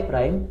our y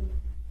prime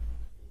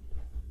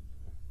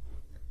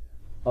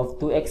of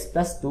 2x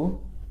plus 2,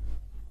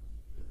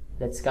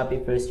 let's copy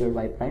first your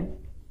y prime.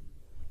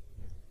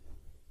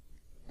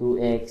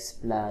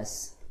 2x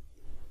plus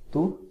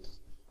 2.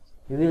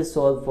 We will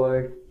solve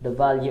for the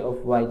value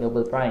of y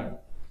double prime.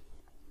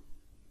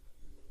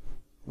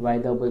 Y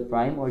double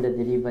prime, or the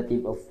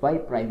derivative of y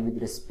prime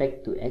with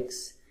respect to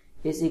x,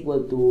 is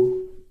equal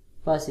to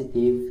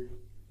positive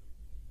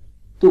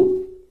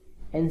 2.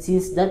 And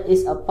since that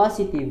is a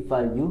positive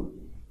value,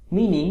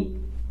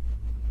 meaning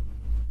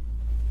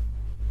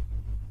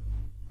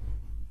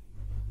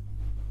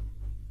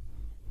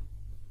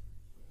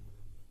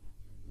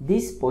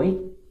this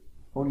point,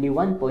 only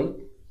one point,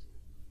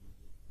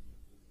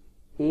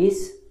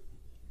 is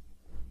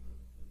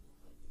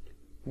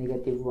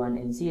negative 1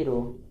 and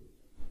 0,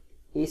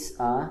 is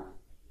a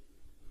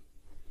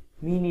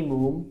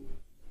minimum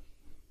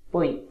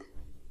point.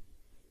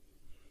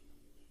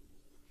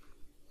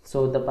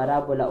 So the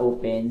parabola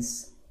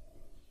opens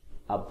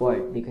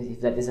upward, because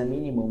if that is a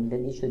minimum,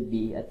 then it should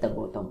be at the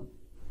bottom.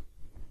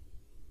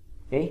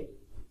 Okay?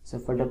 So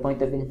for the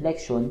point of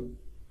inflection,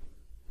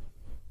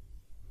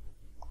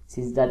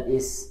 since that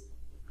is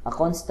a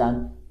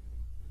constant,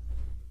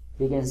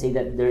 we can say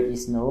that there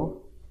is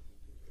no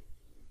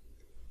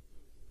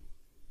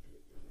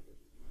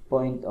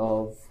point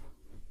of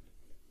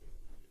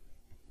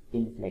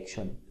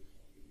inflection.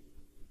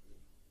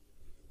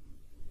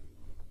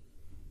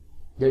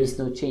 There is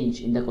no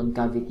change in the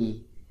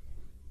concavity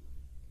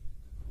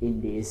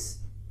in these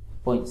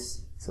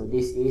points. So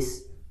this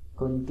is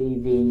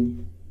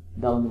concaving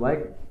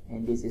downward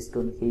and this is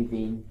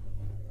concaving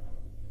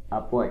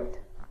upward.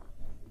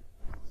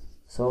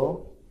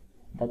 So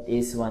that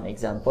is one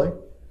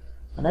example.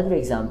 Another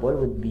example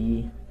would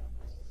be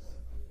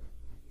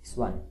this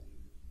one.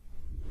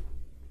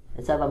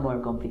 Let's have a more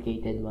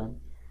complicated one.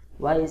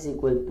 Y is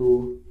equal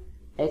to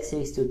x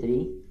raised to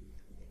 3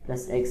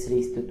 plus x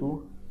raised to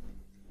 2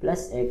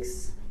 plus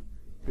x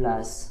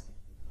plus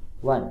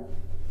 1.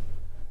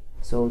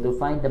 So to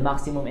find the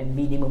maximum and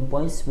minimum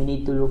points, we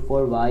need to look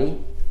for y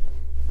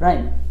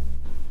prime,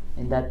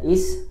 and that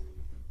is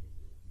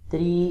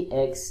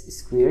 3x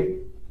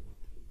squared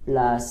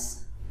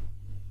plus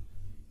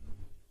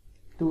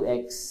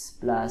 2x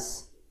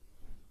plus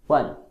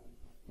 1.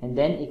 And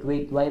then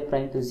equate y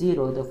prime to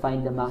 0 to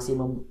find the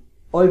maximum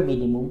or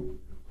minimum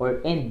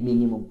or end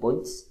minimum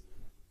points.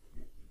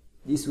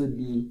 This would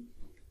be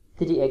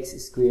 3x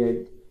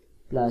squared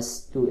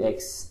plus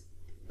 2x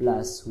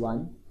plus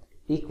 1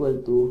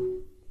 equal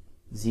to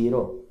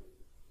 0.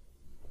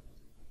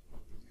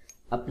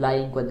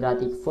 applying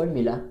quadratic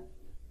formula,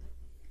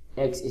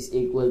 x is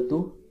equal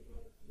to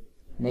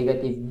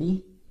negative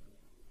b,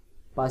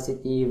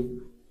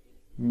 positive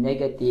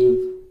negative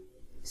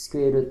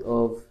square root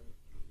of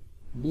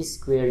b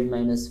squared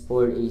minus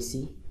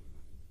 4ac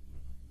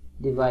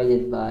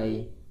divided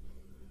by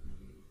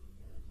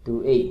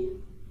 2a.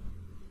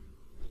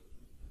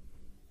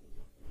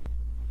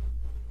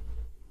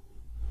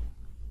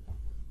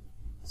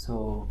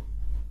 So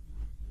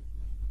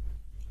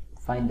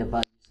find the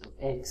values of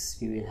x.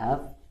 We will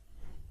have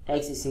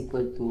x is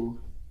equal to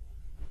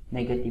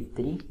negative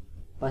 3,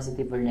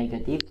 positive or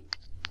negative.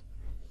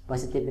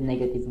 Positive and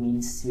negative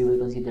means we will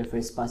consider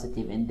first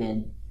positive and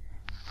then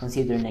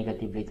consider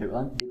negative later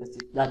on, because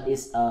that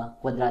is a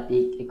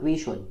quadratic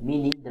equation,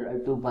 meaning there are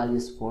two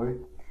values for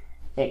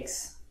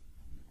x.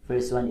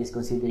 First one is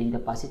considering the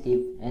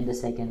positive and the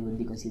second will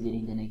be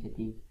considering the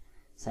negative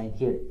sign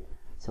here.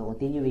 So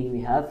continuing,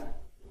 we have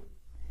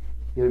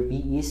your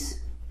b is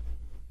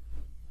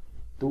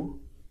 2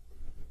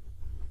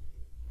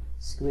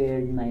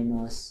 squared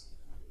minus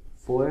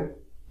 4,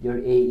 your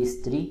a is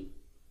 3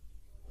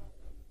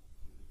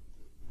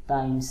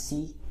 times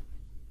c,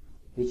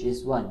 which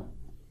is 1,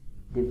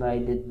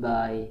 divided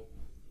by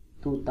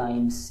 2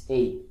 times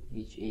a,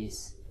 which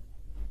is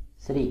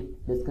 3.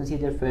 Let's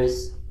consider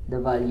first the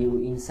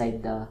value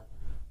inside the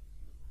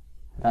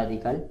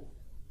radical.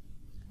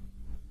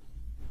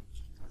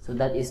 So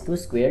that is 2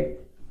 squared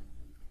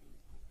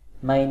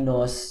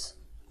minus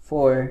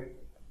 4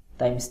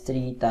 times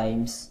 3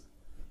 times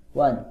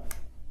 1.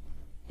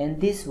 And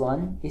this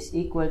one is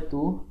equal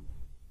to,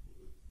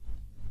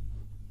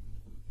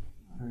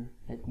 or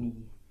let me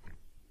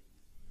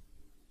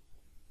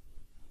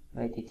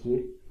write it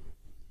here,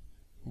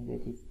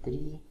 negative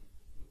 3.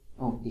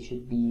 Oh, this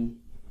should be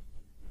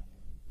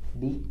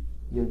b.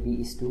 Your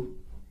b is 2.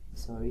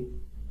 Sorry.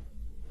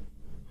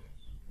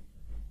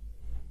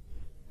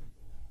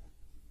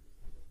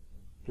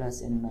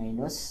 Plus and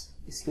minus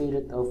square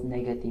root of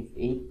negative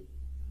 8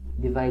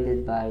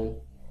 divided by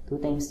 2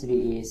 times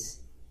 3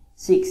 is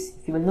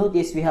 6. If you will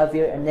notice, we have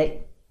here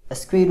a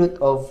square root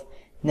of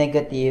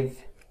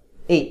negative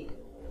 8.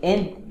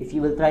 And if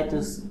you will try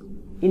to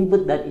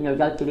input that in your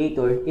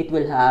calculator, it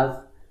will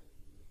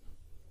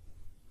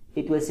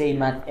say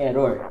math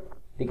error,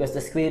 because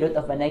the square root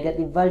of a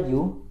negative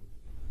value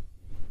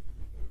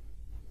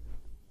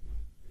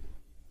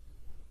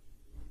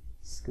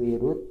square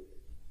root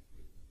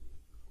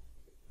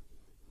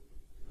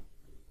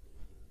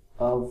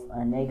of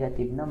a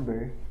negative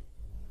number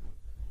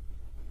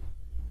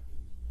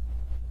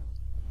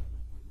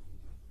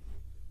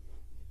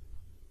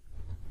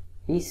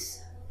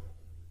is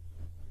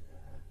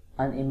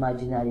an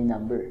imaginary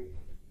number.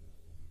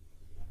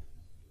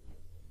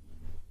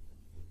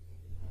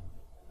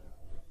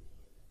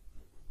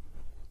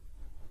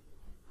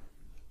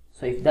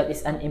 So if that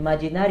is an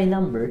imaginary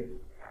number,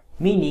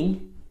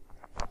 meaning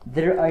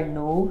there are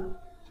no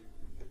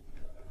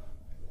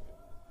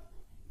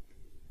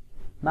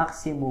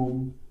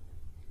maximum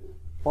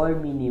or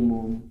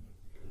minimum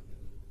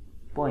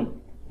point.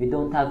 We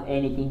don't have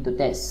anything to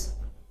test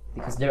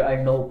because there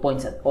are no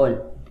points at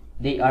all.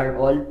 They are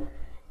all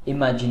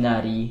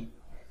imaginary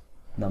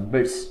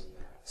numbers.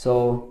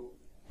 So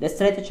let's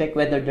try to check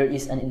whether there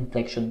is an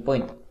inflection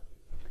point.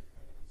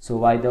 So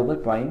y double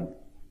prime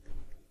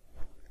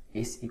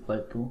is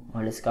equal to,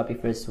 or let's copy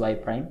first y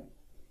prime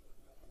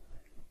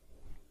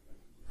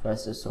for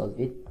us to solve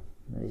it.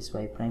 That is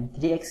y prime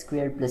 3x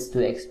squared plus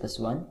 2x plus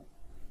 1.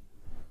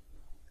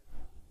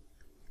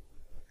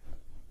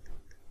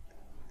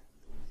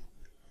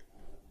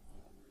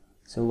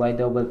 So y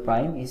double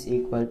prime is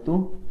equal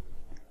to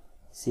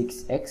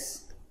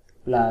 6x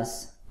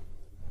plus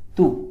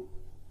 2.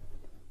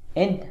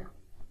 And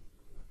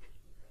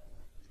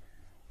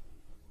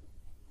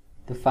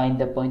to find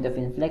the point of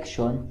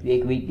inflection, we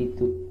equate it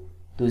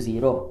to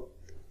 0.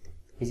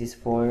 This is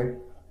for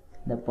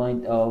the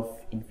point of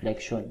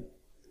inflection.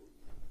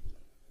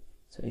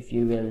 So if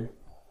you will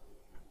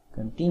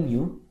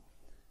continue,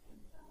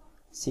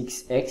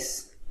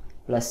 6x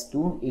plus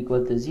 2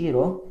 equal to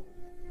 0,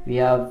 we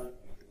have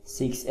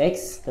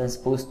 6x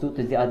transpose 2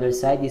 to the other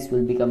side. This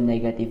will become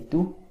negative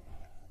 2.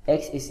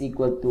 X is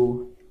equal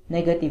to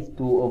negative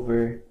 2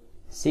 over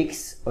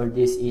 6, or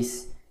this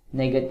is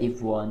negative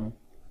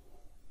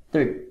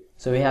 1/3.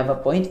 So we have a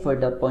point for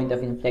the point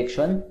of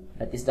inflection,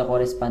 that is the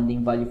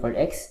corresponding value for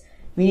x.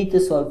 We need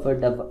to solve for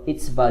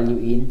its value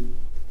in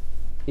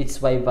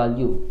its y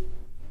value.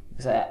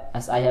 So,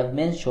 as I have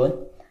mentioned,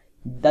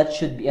 that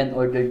should be an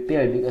ordered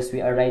pair because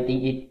we are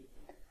writing it,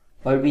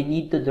 or we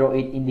need to draw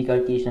it in the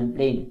Cartesian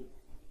plane.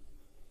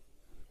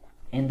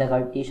 And the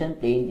Cartesian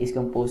plane is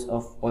composed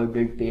of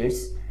ordered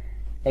pairs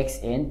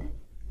x and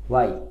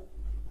y.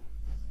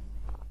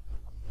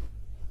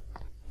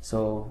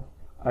 So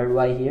our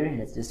y here,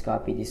 let's just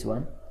copy this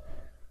one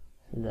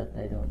so that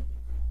I don't,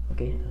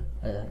 okay,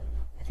 I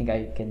think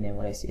I can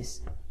memorize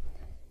this.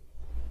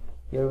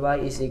 Your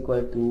y is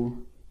equal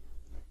to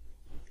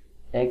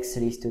x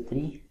raised to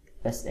 3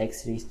 plus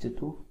x raised to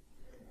 2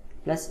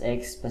 plus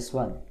x plus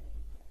 1.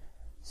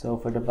 So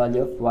for the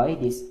value of y,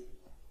 this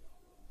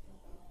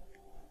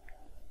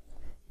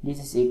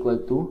is equal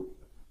to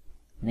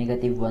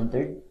negative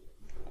 1/3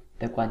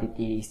 the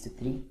quantity raised to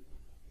 3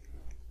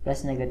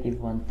 plus negative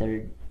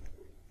 1/3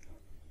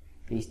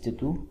 raised to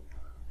 2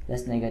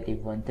 plus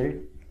negative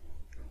 1/3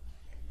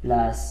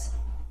 plus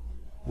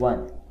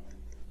 1.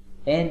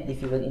 And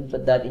if you will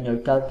input that in your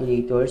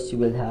calculators, you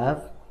will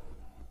have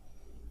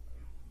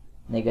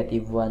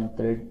negative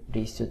 1/3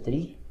 raised to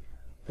 3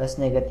 plus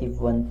negative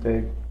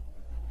 1/3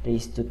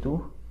 raised to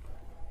 2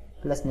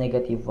 plus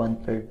negative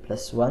 1/3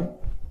 plus 1.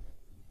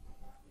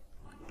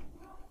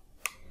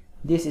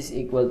 This is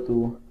equal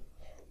to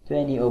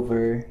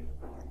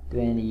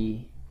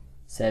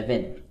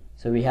 20/27.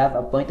 So we have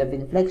a point of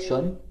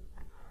inflection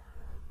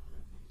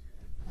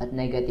at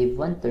negative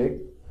 1/3,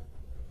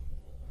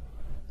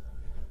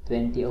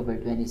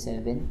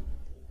 20/27.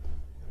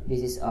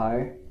 This is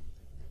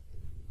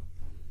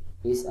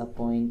a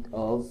point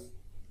of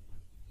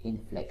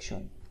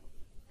inflection.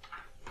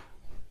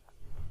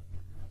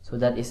 So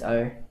that is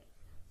our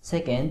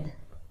second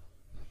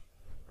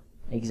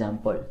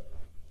example.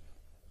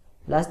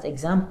 Last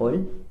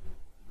example,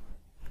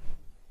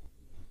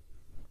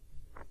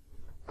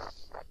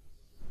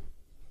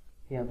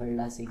 we have our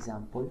last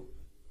example,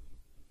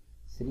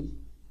 3.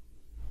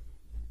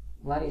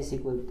 Y is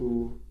equal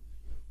to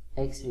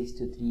x raised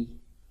to 3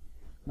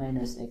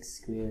 minus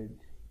x squared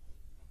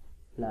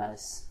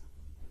plus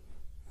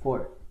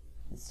 4.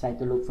 Let's try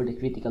to look for the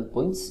critical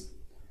points.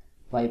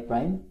 Y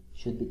prime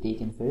should be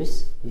taken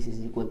first. This is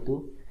equal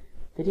to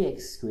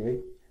 3x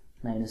squared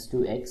minus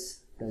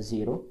 2x plus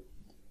 0.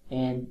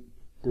 And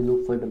to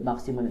look for the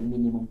maximum and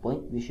minimum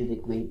point, we should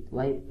equate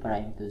y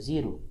prime to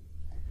 0.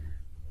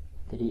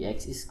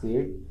 3x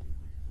squared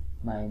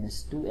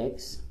minus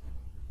 2x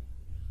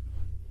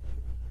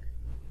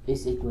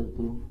is equal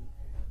to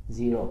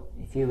 0.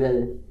 If you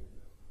will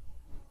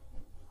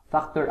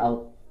factor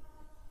out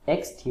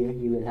x here,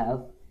 you will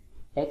have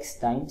x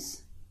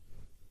times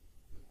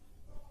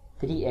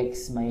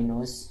 3x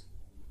minus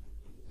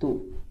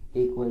 2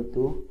 equal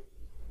to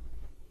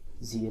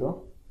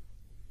 0.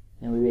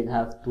 And we will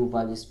have two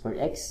values for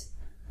x.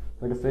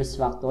 For the first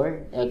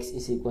factor, x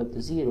is equal to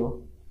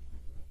 0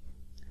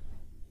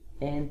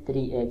 and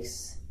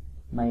 3x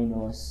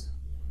minus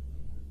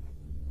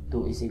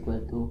 2 is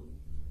equal to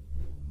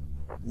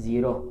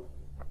 0.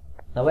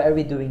 Now why are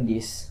we doing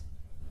this?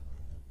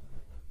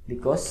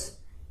 Because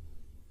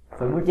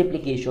for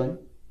multiplication,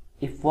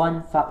 if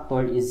one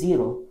factor is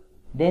 0,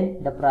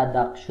 then the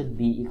product should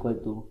be equal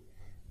to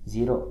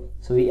 0.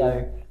 So we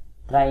are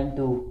trying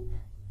to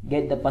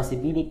get the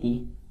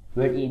possibility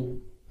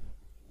wherein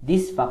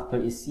this factor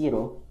is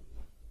 0,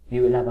 we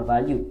will have a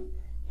value.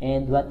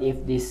 And what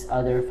if this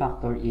other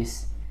factor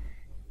is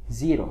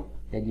 0?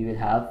 Then you will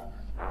have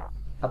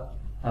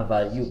a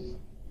value.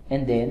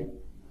 And then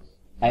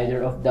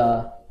either of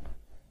the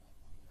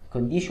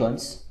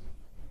conditions,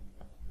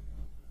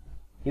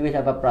 you will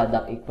have a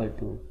product equal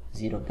to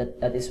 0.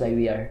 That is why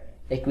we are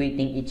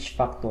equating each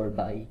factor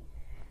by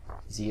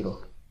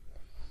 0.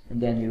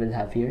 And then we will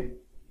have here,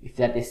 if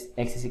that is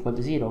x is equal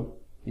to 0,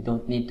 we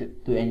don't need to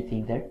do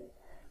anything there.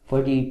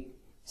 For the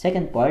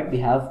second part, we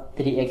have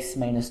 3x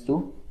minus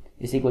 2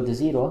 is equal to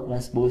 0.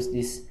 Transpose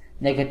this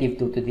negative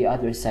 2 to the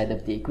other side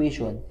of the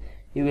equation.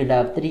 You will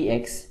have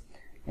 3x,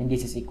 and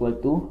this is equal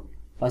to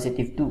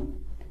positive 2.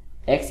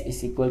 X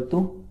is equal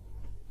to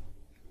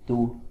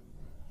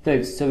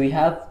 2/3. So we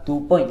have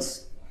 2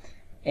 points.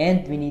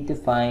 And we need to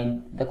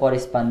find the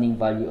corresponding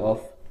value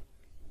of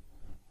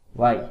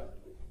y.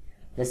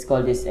 Let's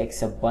call this x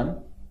sub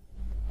 1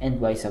 and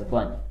y sub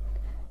 1.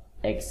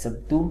 X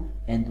sub 2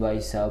 and y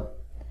sub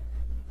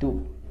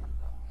 2.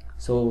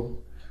 So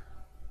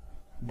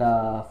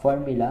the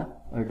formula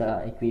or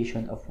the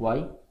equation of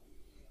y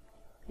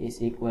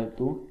is equal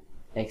to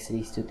x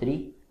raised to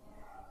 3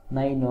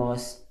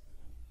 minus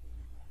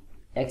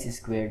x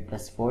squared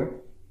plus 4.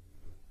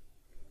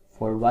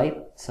 For y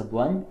sub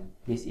 1,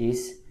 this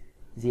is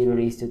 0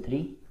 raised to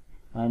 3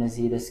 minus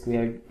 0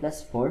 squared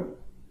plus 4.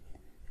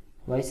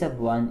 Y sub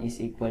 1 is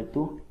equal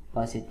to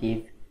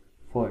positive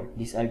 4.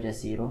 These are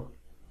just 0.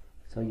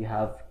 So you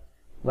have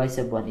y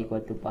sub 1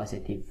 equal to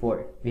positive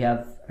 4. We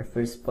have our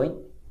first point,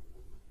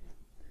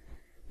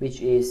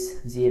 which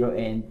is 0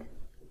 and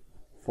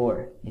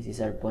 4. This is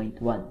our point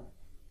 1.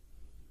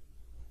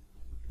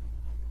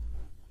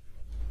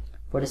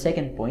 For the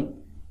second point,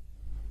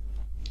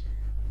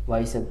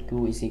 y sub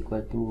 2 is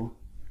equal to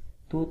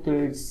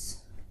 2/3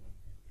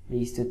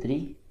 raised to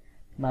 3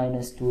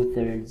 minus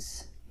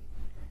 2/3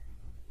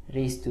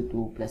 raised to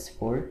 2 plus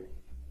 4.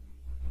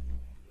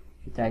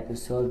 If you try to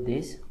solve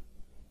this,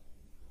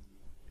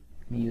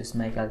 let me use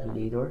my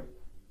calculator.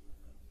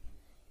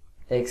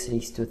 X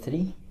raised to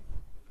 3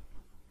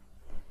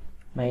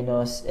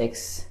 minus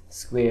x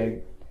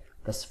squared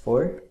plus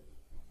 4.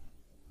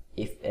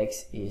 If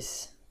x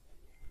is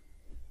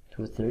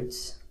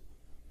 2/3,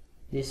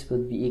 this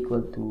would be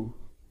equal to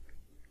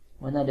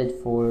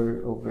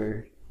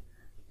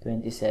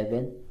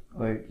 104/27,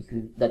 or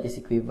that is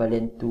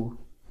equivalent to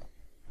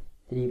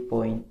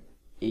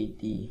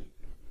 3.85.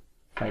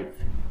 5.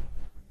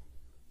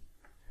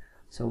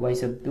 So y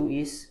sub 2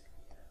 is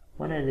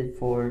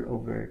 104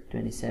 over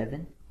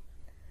 27.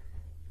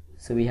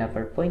 So we have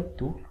our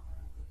point 2,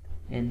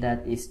 and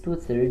that is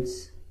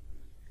 2/3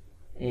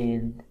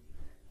 and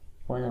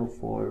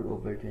 104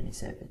 over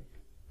 27.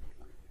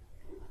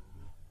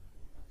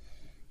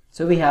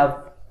 So we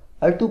have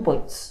our 2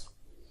 points.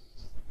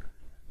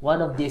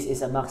 One of these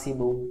is a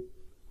maximum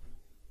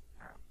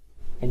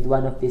and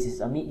one of this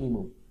is a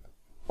minimum.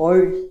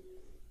 Or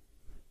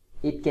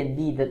it can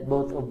be that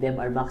both of them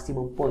are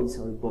maximum points,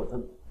 or both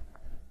of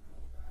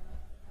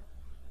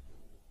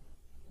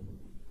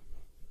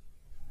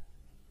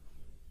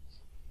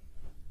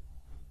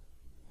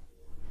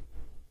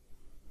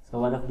So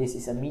one of this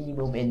is a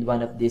minimum and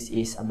one of this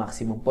is a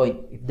maximum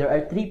point. If there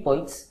are 3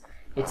 points,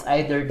 it's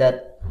either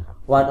that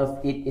one of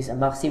it is a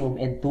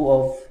maximum and 2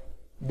 of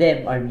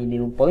them are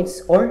minimum points,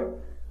 or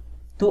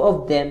 2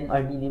 of them are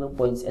minimum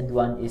points and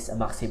 1 is a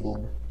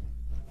maximum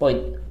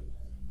point.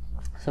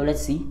 So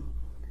let's see.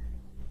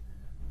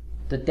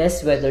 To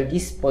test whether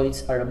these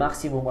points are a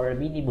maximum or a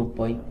minimum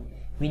point,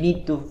 we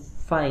need to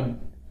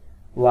find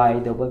y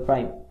double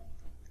prime.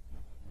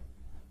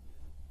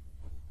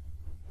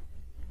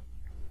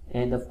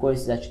 And of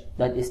course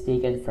that is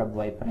taken from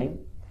y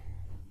prime.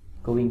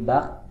 Going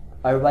back,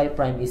 our y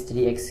prime is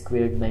 3x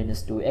squared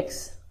minus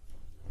 2x.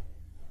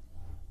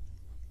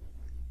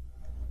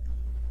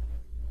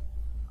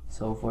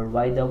 So for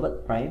y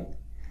double prime,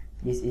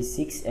 this is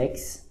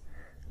 6x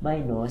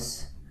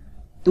minus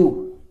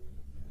 2.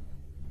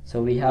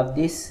 So we have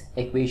this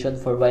equation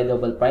for y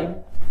double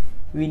prime.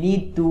 We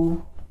need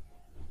to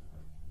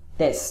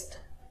test.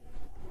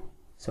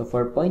 So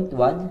for point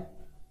 1,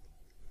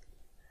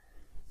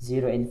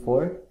 0 and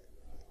 4,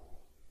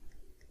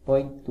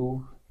 point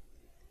 2,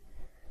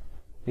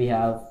 we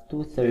have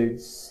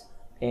 2/3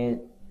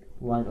 and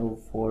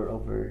 104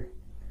 over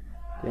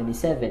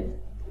 27.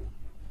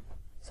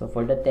 So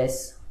for the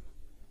test,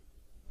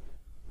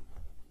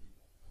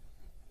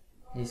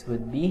 this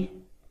would be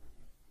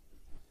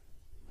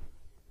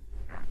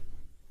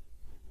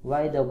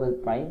y double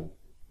prime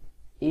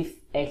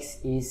if x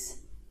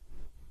is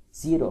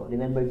 0.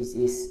 Remember, this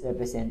is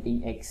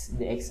representing x,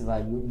 the x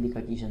value in the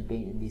Cartesian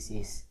plane, and this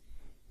is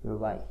your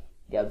y,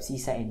 the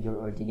abscissa and your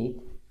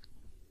ordinate.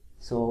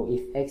 So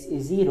if x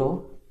is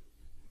 0,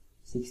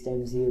 6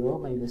 times 0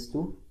 minus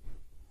 2,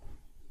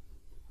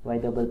 y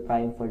double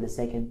prime for the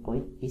second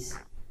point is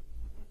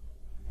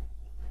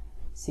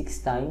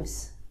 6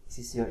 times, this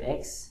is your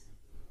x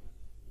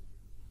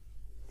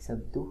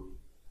sub 2,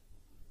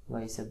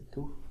 y sub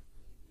 2,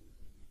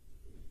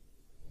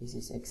 this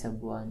is x sub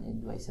 1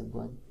 and y sub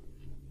 1.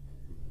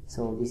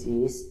 So this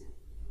is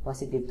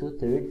positive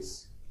 2/3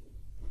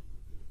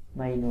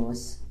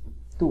 minus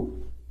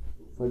 2.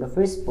 For the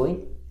first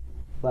point,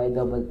 y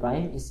double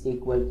prime is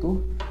equal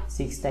to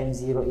 6 times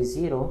 0 is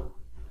 0,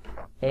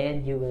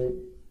 and you are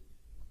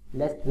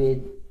left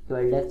with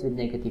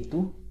negative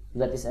 2.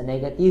 That is a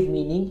negative,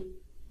 meaning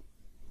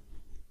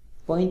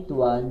point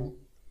 1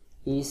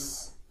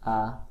 is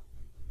a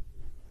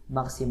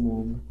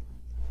maximum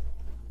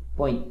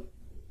point.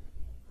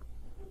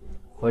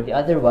 For the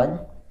other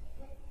one,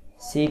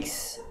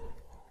 6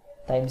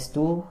 times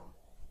 2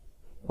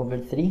 over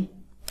 3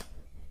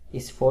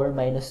 is 4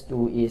 minus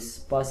 2 is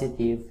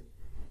positive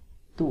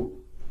 2.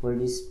 For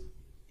this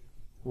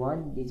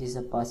one, this is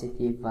a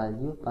positive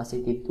value,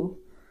 positive 2.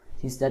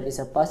 Since that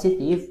is a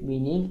positive,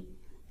 meaning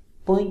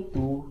point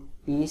 2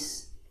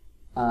 is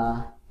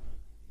a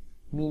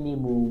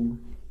minimum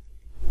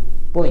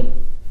point.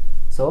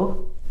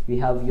 So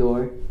we have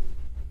your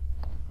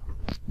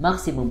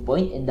maximum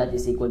point, and that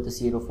is equal to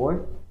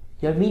 0.4.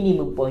 Your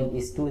minimum point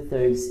is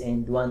 2/3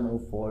 and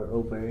 104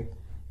 over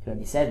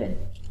 27.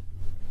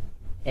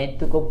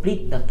 And to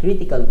complete the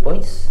critical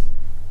points,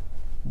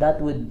 that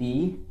would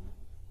be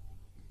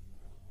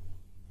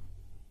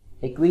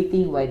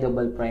equating y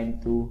double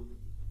prime to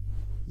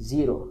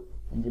 0.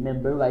 And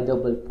remember, y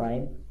double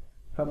prime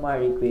from our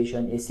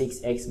equation is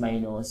 6x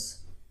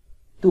minus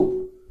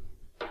 2.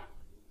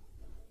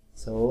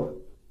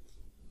 So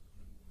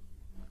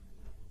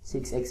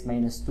 6x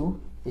minus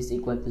 2 is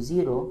equal to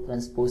 0.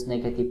 Transpose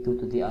negative 2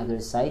 to the other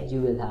side. You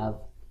will have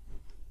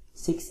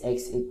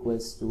 6x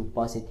equals to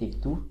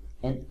positive 2,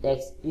 and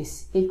x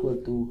is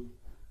equal to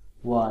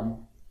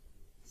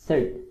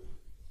 1/3.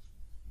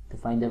 To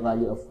find the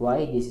value of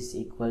y, this is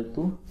equal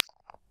to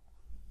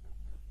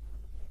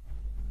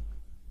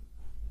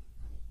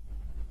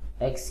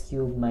x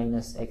cubed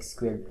minus x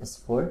squared plus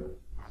 4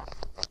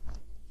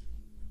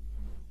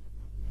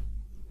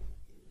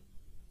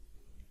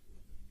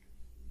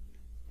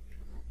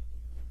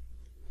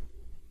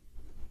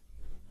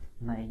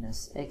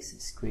 minus x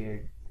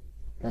squared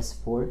plus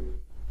 4.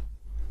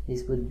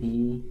 This would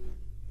be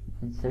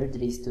 1/3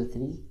 raised to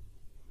 3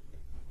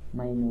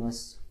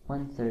 minus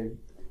 1/3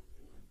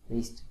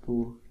 raised to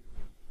 2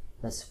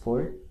 plus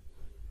 4.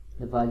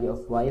 The value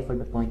of y for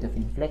the point of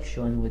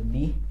inflection would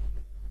be,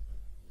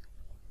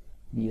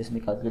 use my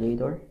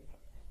calculator,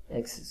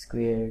 x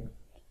squared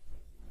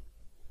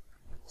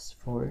plus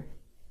 4,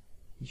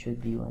 it should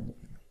be 1.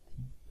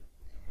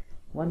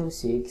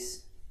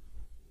 106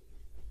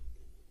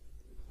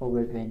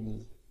 over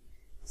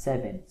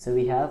 27. So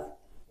we have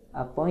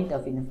a point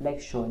of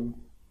inflection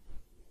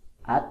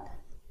at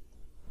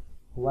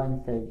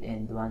 1/3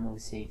 and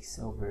 106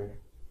 over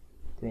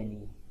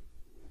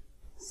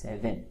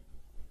 27.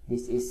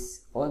 This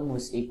is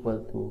almost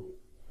equal to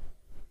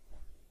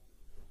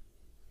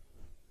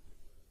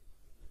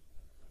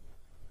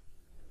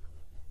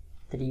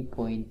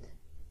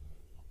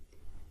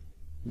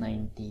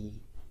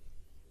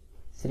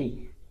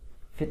 3.93.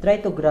 If you try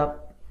to graph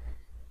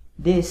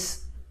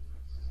this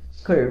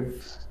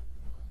curve,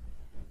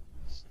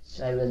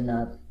 which I will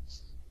not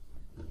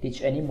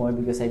teach anymore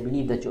because I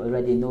believe that you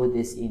already know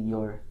this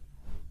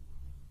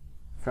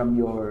from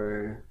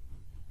your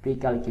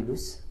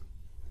pre-calculus.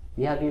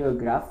 We have here a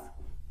graph.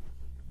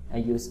 I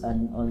use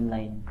an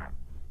online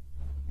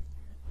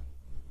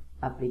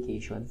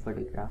application for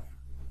the graph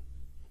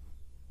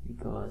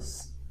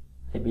because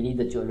I believe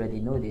that you already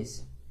know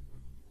this.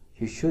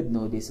 You should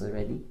know this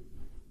already.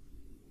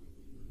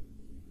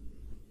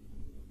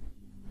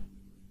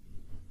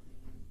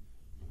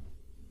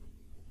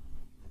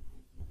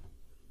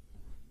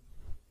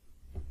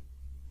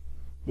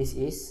 This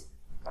is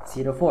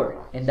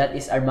 0.4, and that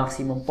is our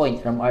maximum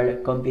point from our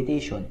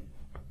computation.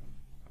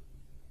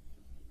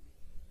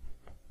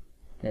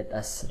 Let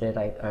us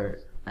rewrite our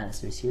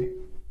answers here.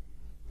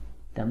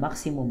 The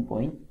maximum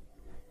point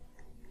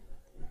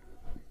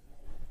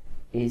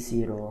is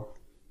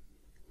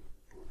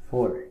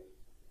 0.4.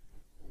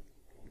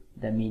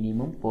 The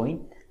minimum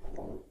point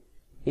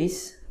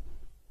is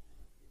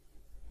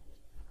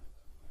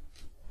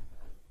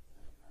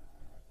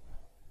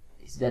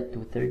that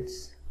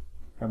 2/3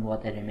 from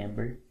what I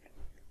remember,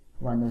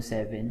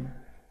 107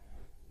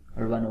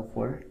 or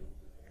 104.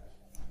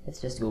 Let's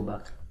just go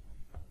back.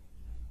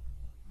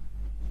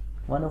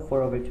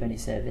 104 over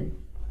 27.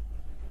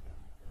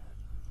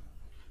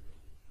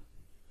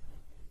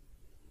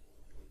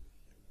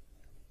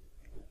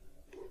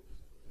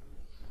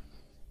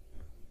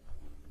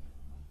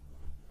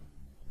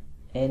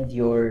 And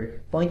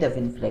your point of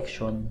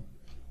inflection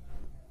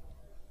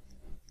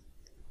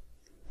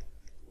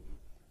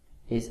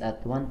is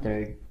at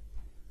 1/3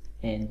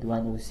 and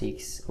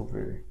 106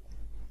 over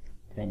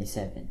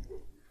 27.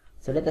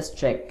 So let us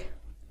check.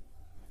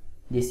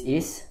 This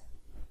is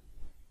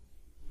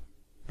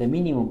the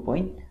minimum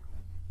point.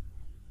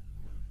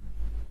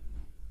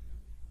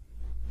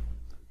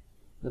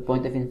 The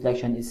point of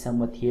inflection is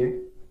somewhat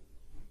here.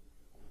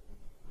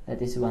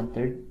 That is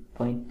 1/3,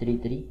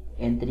 0.33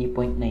 and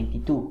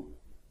 3.92.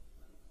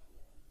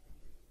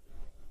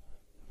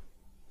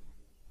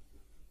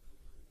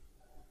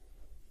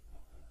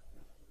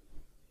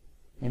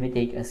 Let me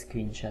take a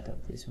screenshot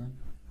of this one.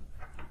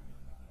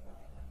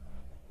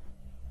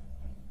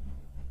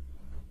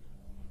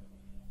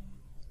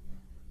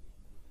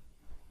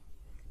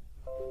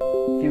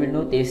 If you will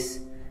notice,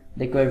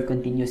 the curve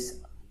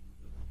continues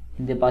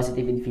in the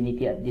positive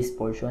infinity at this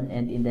portion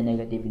and in the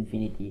negative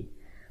infinity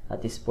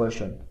at this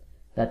portion.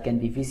 That can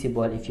be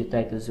visible if you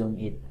try to zoom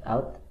it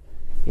out.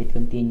 It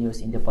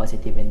continues in the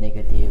positive and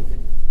negative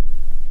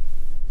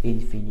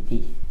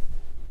infinity.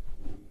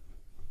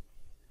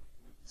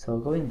 So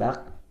going back,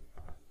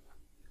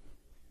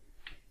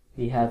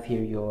 we have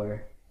here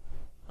your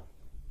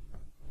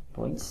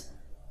points.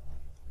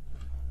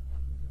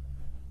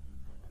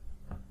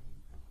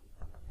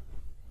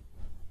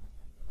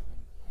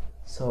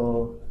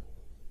 So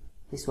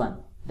this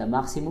one, the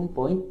maximum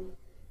point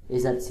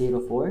is at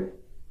 0.4,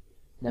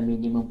 the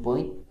minimum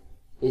point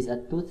is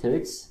at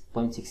 2/3,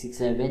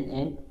 0.667,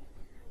 and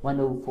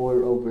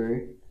 104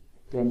 over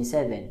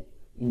 27.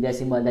 In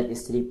decimal, that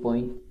is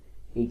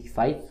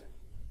 3.85.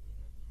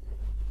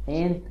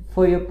 And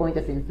for your point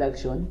of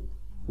inflection,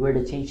 where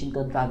the change in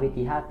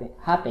concavity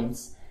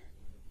happens,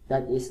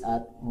 that is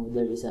at,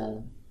 there is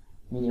a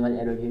minimal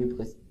error here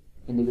because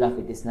in the graph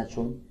it is not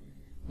shown,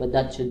 but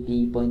that should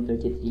be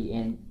 0.33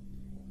 and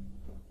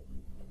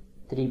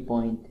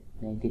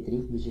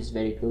 3.93, which is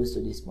very close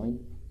to this point.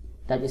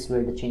 That is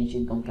where the change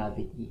in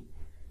concavity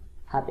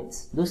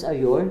happens. Those are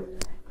your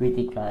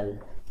critical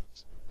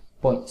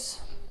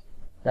points.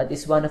 That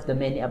is one of the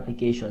many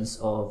applications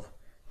of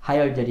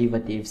higher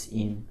derivatives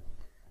in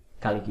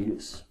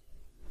calculus.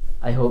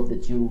 I hope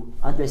that you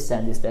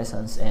understand these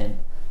lessons, and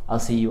I'll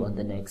see you on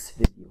the next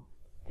video.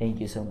 Thank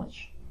you so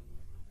much.